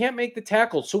unblocked, and he can't make the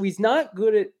tackle. So he's not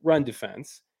good at run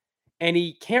defense, and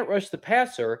he can't rush the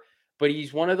passer, but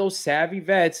he's one of those savvy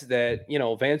vets that,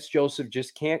 Vance Joseph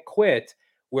just can't quit,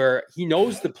 where he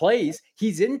knows the plays.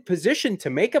 He's in position to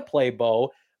make a play,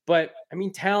 Bo, but,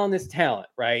 talent is talent,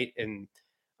 right? And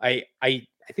I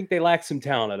think they lack some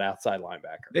talent at outside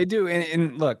linebacker. They do.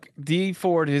 And look, D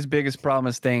Ford, his biggest problem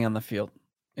is staying on the field.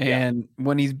 And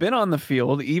when he's been on the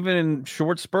field, even in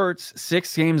short spurts,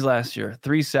 6 games last year,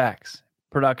 3 sacks,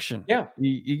 production. Yeah.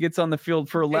 He gets on the field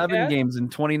for 11 games in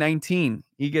 2019.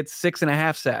 He gets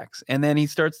 6.5 sacks. And then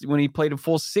when he played a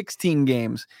full 16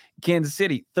 games, Kansas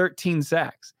City, 13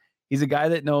 sacks. He's a guy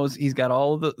that knows he's got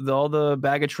all the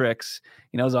bag of tricks.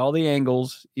 He knows all the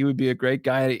angles. He would be a great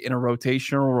guy in a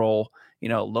rotational role.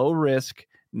 Low risk,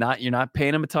 you're not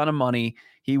paying him a ton of money.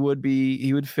 He would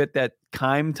fit that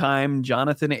time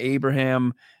Jonathan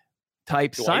Abraham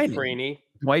type signing.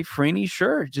 Dwight Freeney,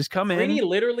 sure. Just come in. Freeney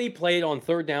literally played on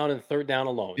third down and third down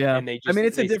alone. Yeah. And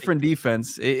it's a different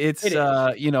defense. It's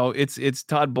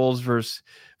Todd Bowles versus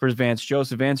Vance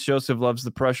Joseph. Vance Joseph loves the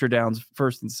pressure downs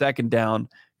first and second down,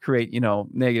 create,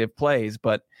 negative plays.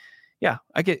 But yeah,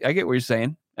 I get what you're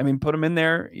saying. Put him in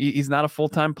there. He's not a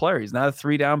full-time player. He's not a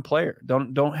 3-down player.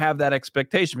 Don't have that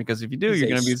expectation, because if you do, you're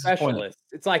going to be disappointed.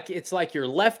 It's like your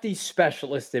lefty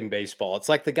specialist in baseball. It's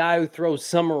like the guy who throws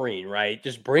submarine, right?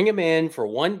 Just bring him in for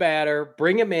one batter.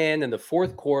 Bring him in the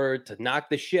fourth quarter to knock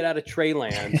the shit out of Trey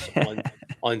Lance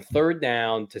on third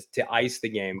down to ice the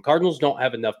game. Cardinals don't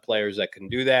have enough players that can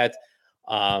do that.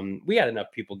 We had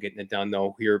enough people getting it done,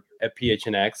 though, here at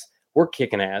PHNX. We're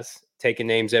kicking ass, taking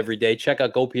names every day. Check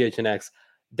out gophnx.com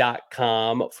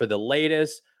for the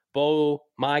latest. Bo,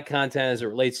 my content as it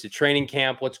relates to training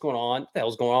camp. What's going on? What the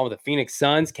hell's going on with the Phoenix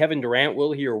Suns? Kevin Durant,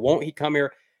 will he or won't he come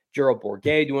here? Gerald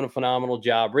Bourguet doing a phenomenal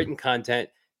job. Written content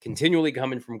continually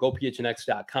coming from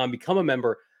gophnx.com. Become a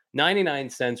member, 99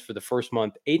 cents for the first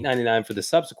month, $8.99 for the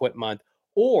subsequent month.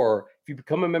 Or if you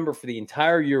become a member for the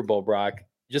entire year, Bo Brock,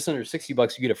 just under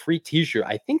 $60, you get a free t-shirt.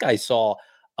 I think I saw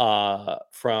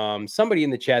from somebody in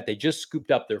the chat, they just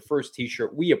scooped up their first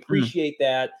t-shirt. We appreciate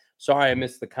that. Sorry, I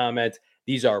missed the comment.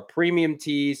 These are premium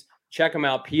tees. Check them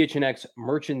out. PHNX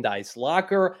Merchandise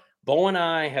Locker. Bo and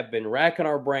I have been racking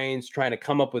our brains trying to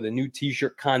come up with a new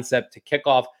t-shirt concept to kick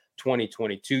off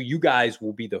 2022. You guys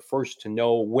will be the first to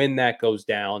know when that goes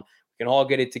down. We can all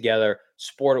get it together,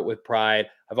 sport it with pride.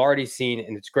 I've already seen,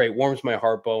 and it's great. Warms my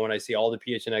heart, Bo, when I see all the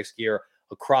PHNX gear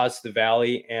across the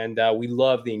valley, and we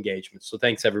love the engagement. So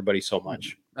thanks, everybody, so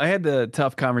much. I had the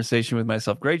tough conversation with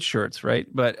myself. Great shirts, right?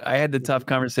 But I had the tough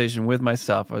conversation with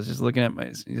myself. I was just looking at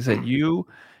you said,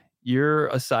 you're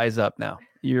a size up now.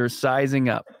 You're sizing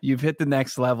up. You've hit the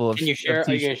next level of. Can you share?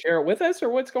 Are you going to share it with us, or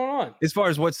what's going on? As far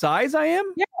as what size I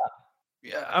am?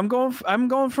 Yeah, I'm going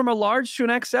from a large to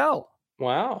an XL.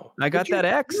 Wow, I got that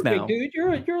X now, dude.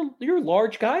 You're a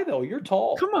large guy though. You're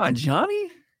tall. Come on, Johnny.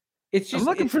 It's just I'm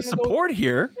looking for support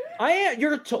here. I am.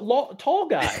 You're a tall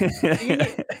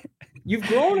guy. You've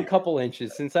grown a couple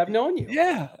inches since I've known you.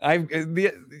 Yeah,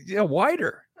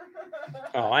 wider.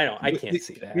 Oh, I know. I can't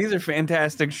see that. These are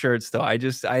fantastic shirts, though. I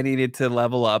needed to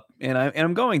level up, and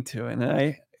I'm going to.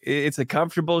 And it's a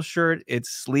comfortable shirt. It's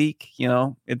sleek.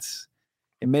 It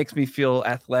makes me feel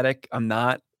athletic. I'm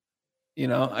not.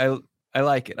 I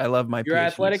like it. I love my. You're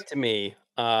athletic to me.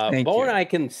 Bo and I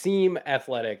can seem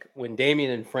athletic when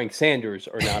Damian and Frank Sanders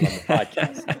are not on the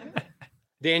podcast.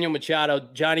 Daniel Machado,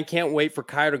 Johnny can't wait for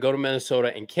Kyler to go to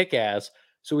Minnesota and kick ass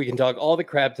so we can talk all the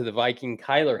crap to the Viking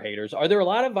Kyler haters. Are there a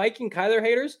lot of Viking Kyler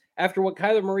haters after what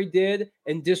Kyler Murray did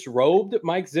and disrobed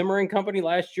Mike Zimmer and company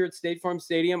last year at State Farm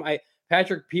Stadium?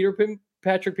 Patrick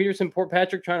Peterson, poor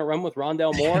Patrick trying to run with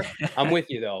Rondale Moore. I'm with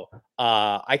you, though.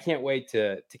 I can't wait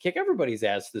to kick everybody's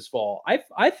ass this fall.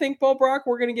 I think, Bo Brock,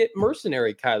 we're going to get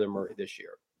mercenary Kyler Murray this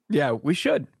year. Yeah, we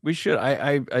should.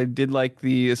 I did like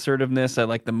the assertiveness. I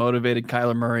like the motivated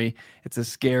Kyler Murray. It's a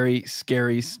scary,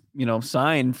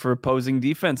 sign for opposing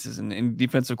defenses and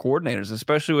defensive coordinators,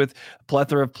 especially with a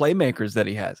plethora of playmakers that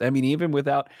he has. I mean, even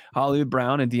without Hollywood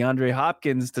Brown and DeAndre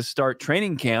Hopkins to start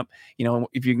training camp,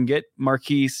 if you can get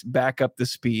Marquise back up to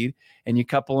speed and you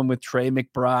couple him with Trey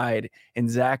McBride and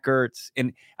Zach Ertz,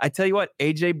 and I tell you what,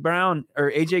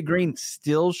 AJ Green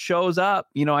still shows up.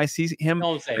 I see him.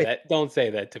 Don't say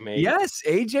that to me. Yes,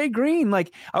 AJ Green.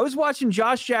 Like, I was watching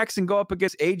Josh Jackson go up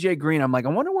against AJ Green. I'm like, I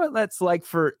wonder what that's like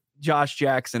for Josh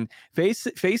Jackson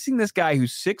facing this guy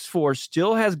who's 6'4",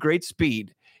 still has great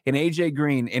speed, and AJ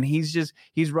Green, and he's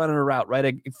running a route right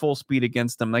at full speed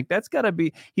against them. Like, that's got to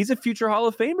be, he's a future Hall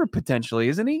of Famer potentially,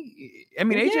 isn't he? I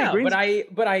mean, AJ Green.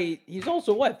 But he's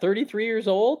also 33 years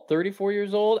old, 34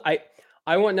 years old.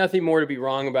 I want nothing more to be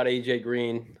wrong about AJ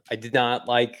Green. I did not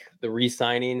like the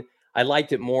re-signing. I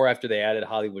liked it more after they added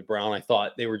Hollywood Brown. I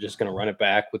thought they were just going to run it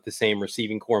back with the same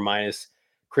receiving core minus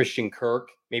Christian Kirk,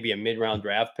 maybe a mid-round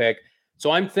draft pick.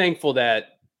 So I'm thankful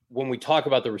that when we talk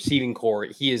about the receiving core,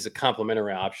 he is a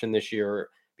complimentary option this year,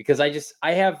 because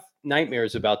I have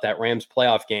nightmares about that Rams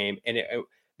playoff game. And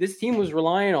this team was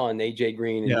relying on AJ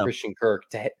Green and Christian Kirk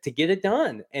to get it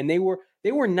done. And they were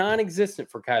non-existent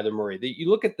for Kyler Murray. You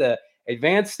look at the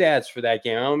advanced stats for that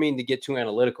game. I don't mean to get too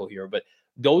analytical here, but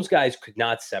those guys could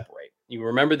not separate. You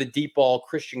remember the deep ball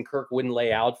Christian Kirk wouldn't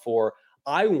lay out for.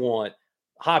 I want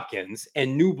Hopkins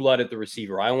and new blood at the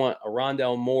receiver. I want a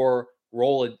Rondale Moore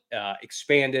role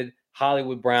expanded.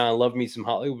 Hollywood Brown, love me some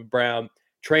Hollywood Brown.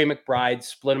 Trey McBride,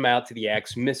 split him out to the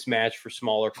X, mismatch for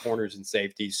smaller corners and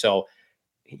safeties. So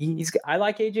I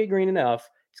like AJ Green enough.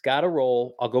 He's got a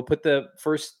role. I'll go put the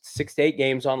first 6 to 8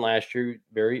 games on last year.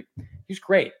 He's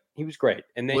great. He was great.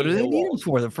 And then what do they need him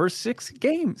for? The first 6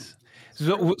 games.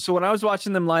 So when I was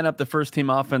watching them line up the first team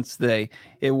offense today,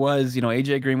 it was,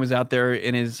 AJ Green was out there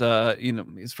in his,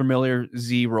 his familiar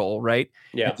Z role, right?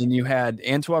 Yeah. And then you had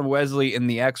Antoine Wesley in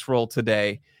the X role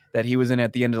today that he was in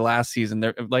at the end of last season.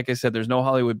 There, like I said, there's no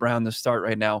Hollywood Brown to start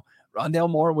right now. Rondale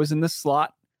Moore was in the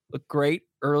slot, looked great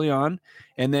early on.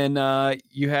 And then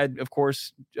you had, of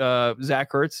course,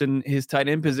 Zach Ertz in his tight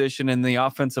end position, and the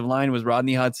offensive line was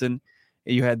Rodney Hudson.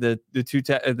 You had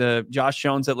the Josh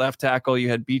Jones at left tackle. You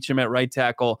had Beachum at right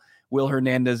tackle Will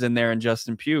Hernandez in there and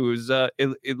Justin Pugh.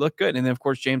 It looked good. And then, of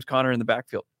course, James Conner in the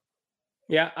backfield.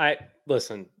 Yeah,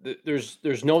 listen,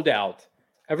 there's no doubt.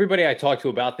 Everybody I talk to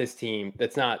about this team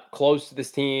that's not close to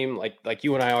this team, like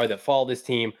you and I are, that follow this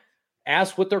team,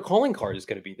 ask what their calling card is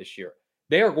going to be this year.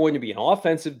 They are going to be an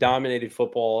offensive dominated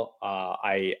football.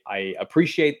 I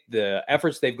appreciate the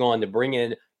efforts they've gone to bring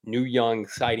in new, young,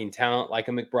 exciting talent like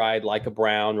a McBride, like a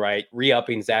Brown, right?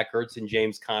 Re-upping Zach Ertz and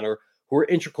James Conner, who were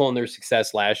integral in their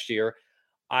success last year.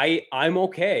 I'm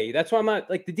okay. That's why I'm not,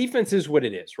 like, the defense is what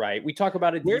it is, right? We talk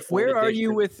about a defense. Where are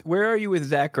you with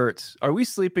Zach Ertz? Are we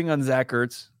sleeping on Zach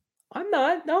Ertz? I'm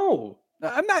not. No,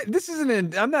 I'm not. This isn't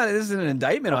an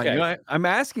indictment on you. I'm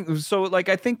asking. So, like,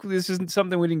 I think this isn't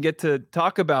something we didn't get to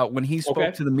talk about when he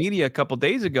spoke to the media a couple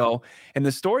days ago. And the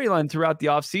storyline throughout the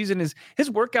offseason is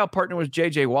his workout partner was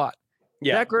J.J. Watt.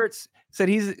 Yeah. Zach Ertz said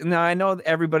now I know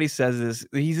everybody says this,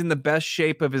 he's in the best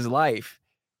shape of his life.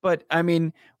 But I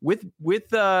mean, with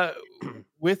the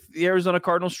Arizona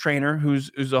Cardinals trainer,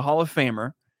 who's a Hall of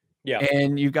Famer,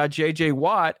 and you've got J.J.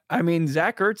 Watt. I mean,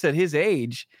 Zach Ertz at his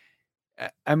age,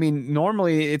 I mean,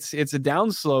 normally it's a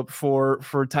downslope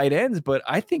for tight ends, but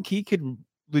I think he could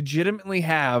legitimately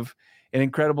have an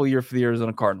incredible year for the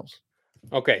Arizona Cardinals.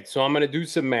 Okay, so I'm going to do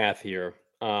some math here,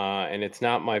 and it's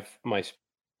not my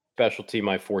specialty,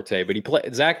 my forte, but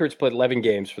Zach Ertz played 11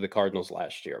 games for the Cardinals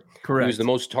last year. Correct. He was the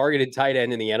most targeted tight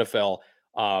end in the NFL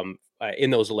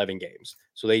in those 11 games.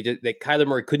 So Kyler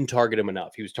Murray couldn't target him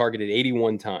enough. He was targeted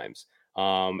 81 times.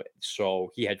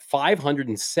 So he had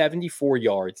 574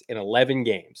 yards in 11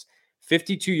 games,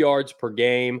 52 yards per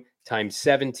game times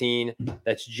 17.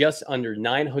 That's just under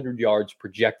 900 yards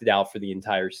projected out for the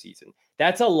entire season.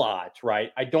 That's a lot,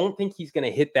 right? I don't think he's going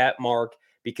to hit that mark,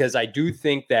 because I do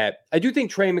think Trey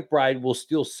McBride will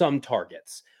steal some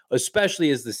targets, especially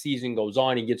as the season goes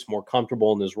on. He gets more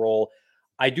comfortable in his role.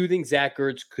 I do think Zach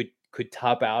Ertz could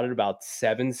top out at about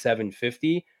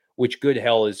 750, which, good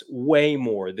hell, is way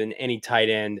more than any tight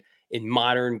end in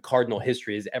modern Cardinal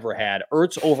history has ever had.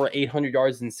 Ertz over 800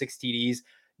 yards and 6 TDs.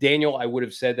 Daniel, I would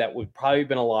have said that would probably have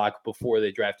been a lock before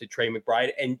they drafted Trey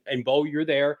McBride. And Bo, you're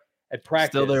there at practice.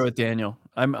 Still there with Daniel.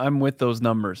 I'm with those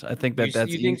numbers. I think that's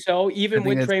you think so? Even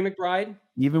with Trey McBride?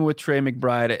 Even with Trey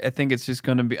McBride, I think it's just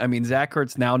going to be. I mean, Zach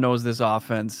Ertz now knows this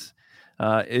offense.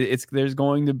 There's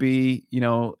going to be,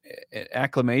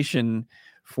 acclamation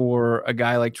for a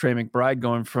guy like Trey McBride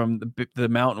going from the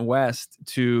Mountain West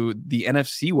to the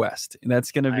NFC West, and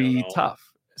that's going to be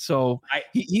tough. So I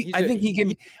think he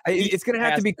can. It's going to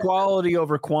have to be quality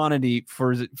over quantity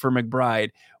for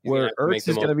McBride, where Ertz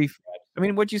is going to be. I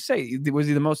mean, what'd you say? Was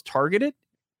he the most targeted?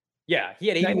 Yeah, he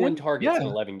had 81 targets in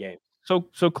 11 games. So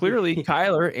clearly,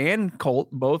 Kyler and Colt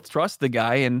both trust the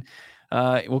guy, and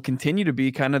it will continue to be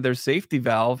kind of their safety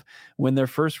valve when their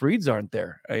first reads aren't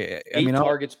there. I mean,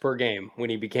 targets per game when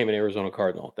he became an Arizona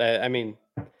Cardinal. And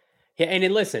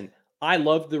then listen, I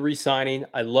love the re-signing.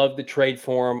 I love the trade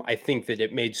for him. I think that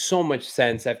it made so much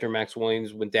sense after Max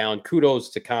Williams went down. Kudos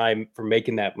to Keim for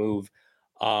making that move.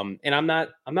 And I'm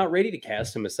not ready to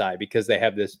cast him aside because they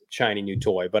have this shiny new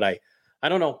toy. But I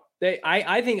don't know.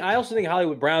 I also think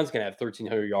Hollywood Brown's going to have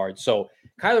 1,300 yards. So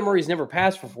Kyler Murray's never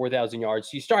passed for 4,000 yards.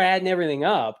 So you start adding everything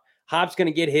up. Hop's going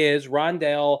to get his.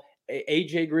 Rondell,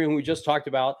 AJ Green, who we just talked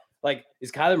about. Like,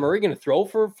 is Kyler Murray going to throw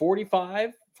for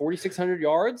 4,600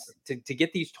 yards to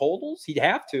get these totals? He'd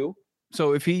have to.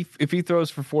 So if he throws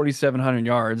for 4,700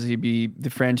 yards, he'd be the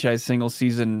franchise single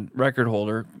season record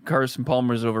holder. Carson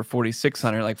Palmer's over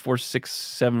 4,600, like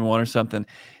 4,671 or something.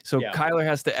 So Kyler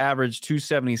has to average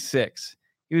 276.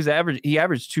 He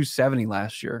averaged 270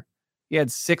 last year. He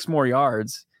had 6 more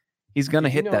yards. He's going to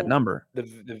hit that number.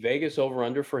 The Vegas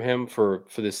over-under for him for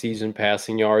the season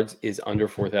passing yards is under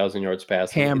 4,000 yards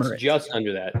passing. It's just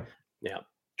under that. Yeah.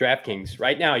 DraftKings,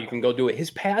 right now, you can go do it.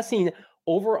 His passing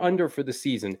over-under for the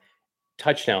season,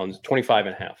 touchdowns,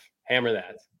 25.5. Hammer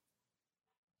that.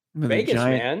 Vegas,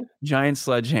 man. Giant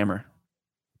sledgehammer.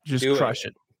 Just crush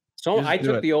it. So I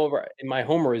took the over in my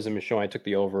homerism show. I took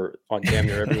the over on damn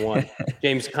near everyone.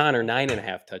 James Conner,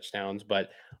 9.5 touchdowns, but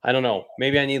I don't know.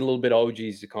 Maybe I need a little bit of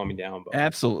OGs to calm me down. But.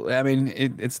 Absolutely. I mean,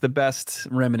 it's the best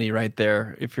remedy right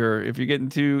there. If you're getting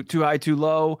too high, too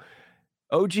low,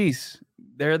 OGs,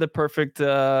 they're the perfect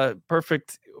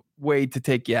way to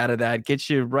take you out of that, get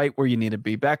you right where you need to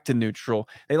be, back to neutral.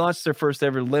 They launched their first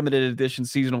ever limited edition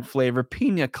seasonal flavor,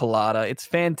 Pina Colada. It's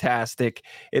fantastic.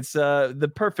 It's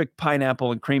the perfect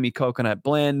pineapple and creamy coconut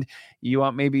blend. You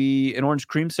want maybe an orange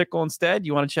creamsicle instead?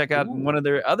 You want to check out one of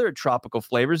their other tropical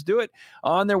flavors? Do it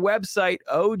on their website,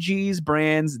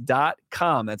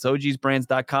 ogsbrands.com. That's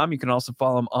ogsbrands.com. You can also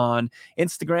follow them on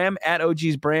Instagram at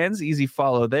ogsbrands. Easy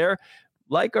follow there.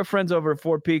 like our friends over at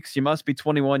Four Peaks, you must be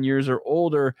 21 years or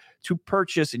older to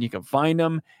purchase, and you can find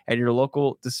them at your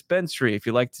local dispensary. If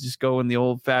you like to just go in the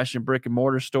old-fashioned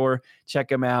brick-and-mortar store, check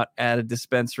them out at a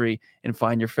dispensary and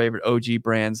find your favorite OG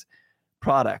brands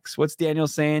products. What's Daniel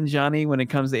saying, Johnny, when it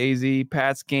comes to AZ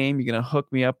Pat's game? You're going to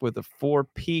hook me up with the Four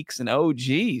Peaks and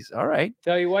OGs. All right.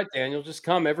 Tell you what, Daniel, just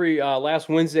come every last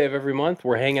Wednesday of every month.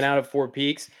 We're hanging out at Four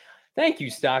Peaks. Thank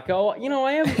you, Stocko.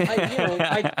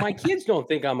 My kids don't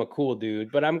think I'm a cool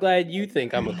dude, but I'm glad you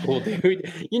think I'm a cool dude.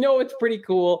 It's pretty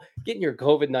cool getting your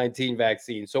COVID-19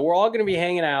 vaccine. So we're all going to be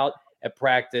hanging out at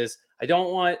practice. I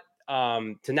don't want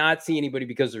to not see anybody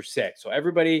because they're sick. So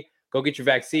everybody go get your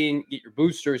vaccine, get your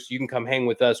booster so you can come hang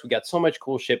with us. We got so much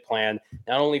cool shit planned,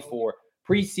 not only for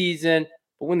preseason,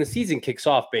 but when the season kicks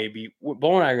off, baby,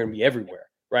 Bo and I are going to be everywhere,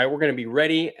 right? We're going to be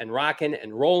ready and rocking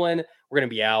and rolling. We're going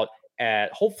to be out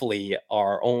at hopefully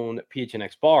our own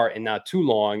PHNX bar in not too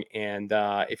long. And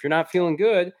if you're not feeling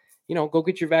good, go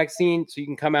get your vaccine so you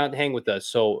can come out and hang with us.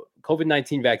 So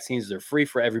COVID-19 vaccines, they're free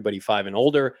for everybody 5 and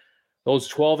older. Those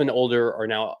 12 and older are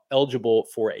now eligible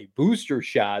for a booster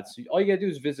shot. So all you got to do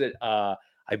is visit, I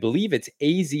believe it's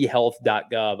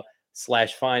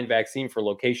azhealth.gov/find vaccine for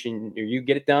location near you.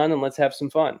 Get it done and let's have some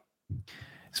fun.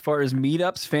 As far as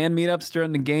meetups, fan meetups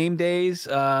during the game days,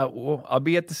 I'll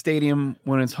be at the stadium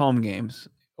when it's home games.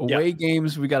 Away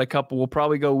games, we got a couple. We'll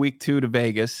probably go week 2 to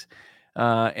Vegas,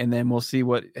 and then we'll see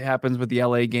what happens with the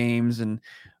LA games. And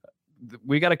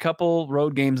we got a couple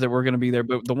road games that we're going to be there,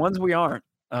 but the ones we aren't,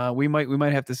 we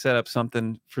might have to set up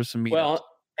something for some meetups. Well,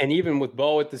 and even with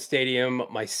Bo at the stadium,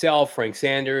 myself, Frank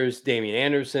Sanders, Damian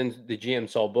Anderson, the GM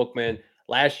Saul Bookman.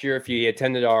 Last year, if you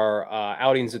attended our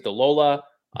outings at the Lola,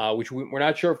 which we're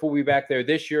not sure if we'll be back there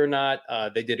this year or not.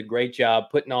 They did a great job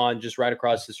putting on just right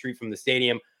across the street from the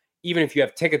stadium. Even if you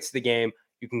have tickets to the game,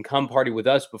 you can come party with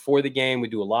us before the game. We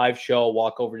do a live show,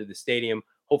 walk over to the stadium,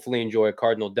 hopefully enjoy a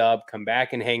Cardinal dub, come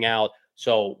back and hang out.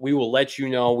 So we will let you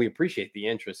know. We appreciate the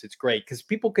interest. It's great because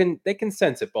people can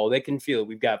sense it, Bo. They can feel it.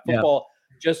 We've got football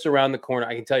just around the corner.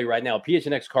 I can tell you right now,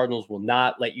 PHNX Cardinals will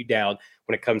not let you down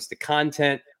when it comes to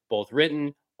content, both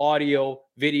written, audio,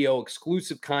 video,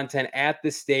 exclusive content at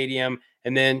the stadium,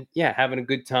 and then, having a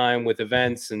good time with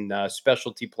events and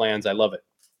specialty plans. I love it.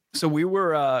 So we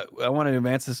were, I wanted to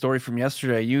advance the story from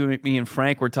yesterday. You, me, and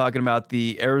Frank were talking about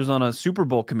the Arizona Super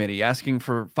Bowl committee asking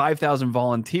for 5,000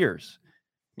 volunteers.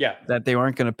 Yeah. That they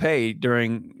weren't going to pay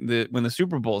when the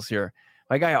Super Bowl's here.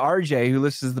 My guy RJ, who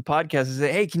listens to the podcast,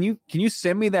 said, "Hey, can you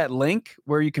send me that link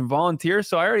where you can volunteer?"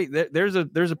 So I already there's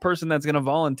a person that's going to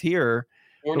volunteer.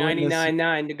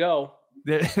 $499.9 to go.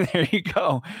 There you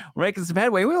go. We're making some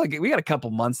headway. We got a couple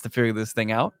months to figure this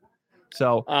thing out.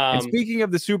 So, and speaking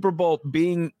of the Super Bowl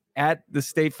being at the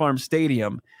State Farm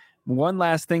Stadium, one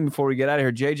last thing before we get out of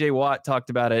here. JJ Watt talked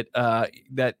about it,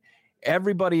 that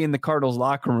everybody in the Cardinals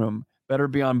locker room better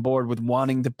be on board with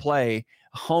wanting to play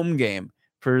a home game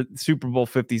for Super Bowl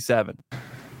 57.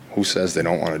 Who says they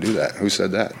don't want to do that? Who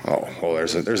said that? Oh, well,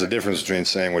 there's a difference between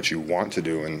saying what you want to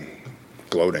do and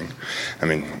gloating. I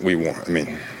mean,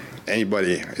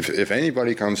 anybody, if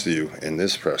anybody comes to you in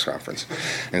this press conference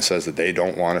and says that they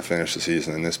don't want to finish the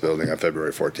season in this building on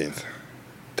February 14th,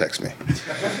 text me.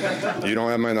 You don't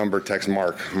have my number, text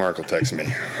Mark. Mark will text me.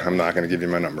 I'm not going to give you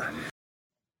my number.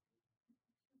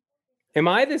 Am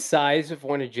I the size of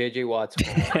one of JJ Watt's?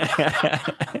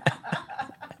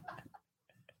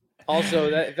 Also,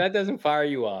 that doesn't fire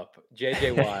you up,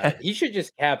 JJ Watt. He should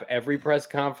just cap every press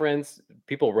conference.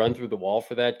 People run through the wall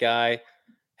for that guy.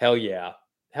 Hell yeah.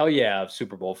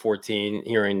 Super Bowl 14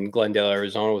 here in Glendale,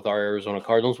 Arizona with our Arizona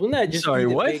Cardinals. Wouldn't that just be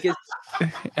the biggest?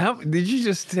 How, did you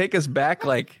just take us back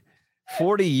like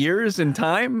 40 years in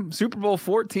time? Super Bowl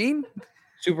 14?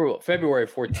 Super Bowl, February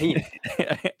 14th.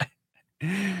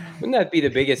 Wouldn't that be the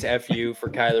biggest FU for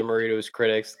Kyler Murray to his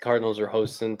critics? The Cardinals are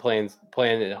hosting, playing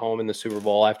at home in the Super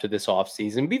Bowl after this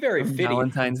offseason. Be very fitting.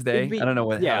 Valentine's Day? I don't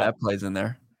know how that plays in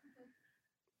there.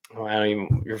 Oh, I don't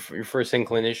even. Your first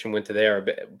inclination went to there.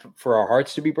 For our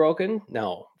hearts to be broken?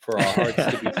 No. For our hearts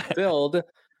to be fulfilled,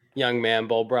 young man,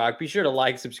 Bo Brock. Be sure to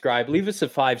like, subscribe, leave us a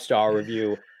 5-star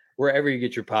review wherever you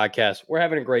get your podcast. We're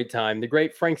having a great time. The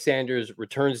great Frank Sanders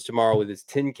returns tomorrow with his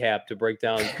tin cap to break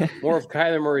down more of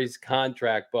Kyler Murray's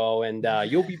contract, Bo. And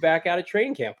you'll be back out of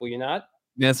training camp, will you not?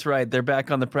 That's right. They're back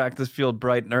on the practice field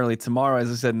bright and early tomorrow. As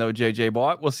I said, no JJ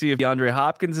Watt. We'll see if DeAndre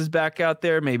Hopkins is back out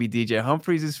there. Maybe DJ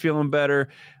Humphries is feeling better.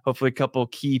 Hopefully a couple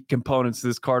key components of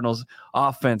this Cardinals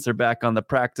offense are back on the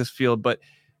practice field. But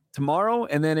tomorrow,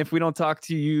 and then if we don't talk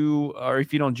to you or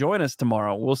if you don't join us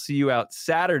tomorrow, we'll see you out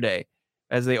Saturday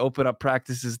as they open up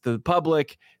practices to the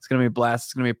public. It's going to be a blast.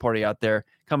 It's going to be a party out there.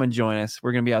 Come and join us.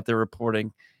 We're going to be out there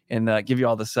reporting and give you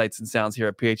all the sights and sounds here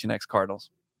at PHNX Cardinals.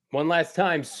 One last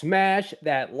time, smash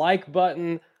that like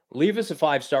button. Leave us a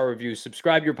 5-star review.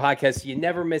 Subscribe to your podcast so you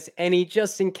never miss any,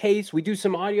 just in case. We do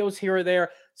some audios here or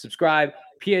there. Subscribe,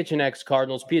 PHNX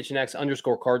Cardinals,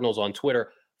 PHNX_Cardinals on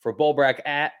Twitter. For Bull Brack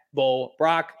at Bull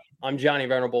Brock, I'm Johnny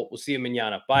Venerable. We'll see you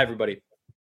manana. Bye, everybody.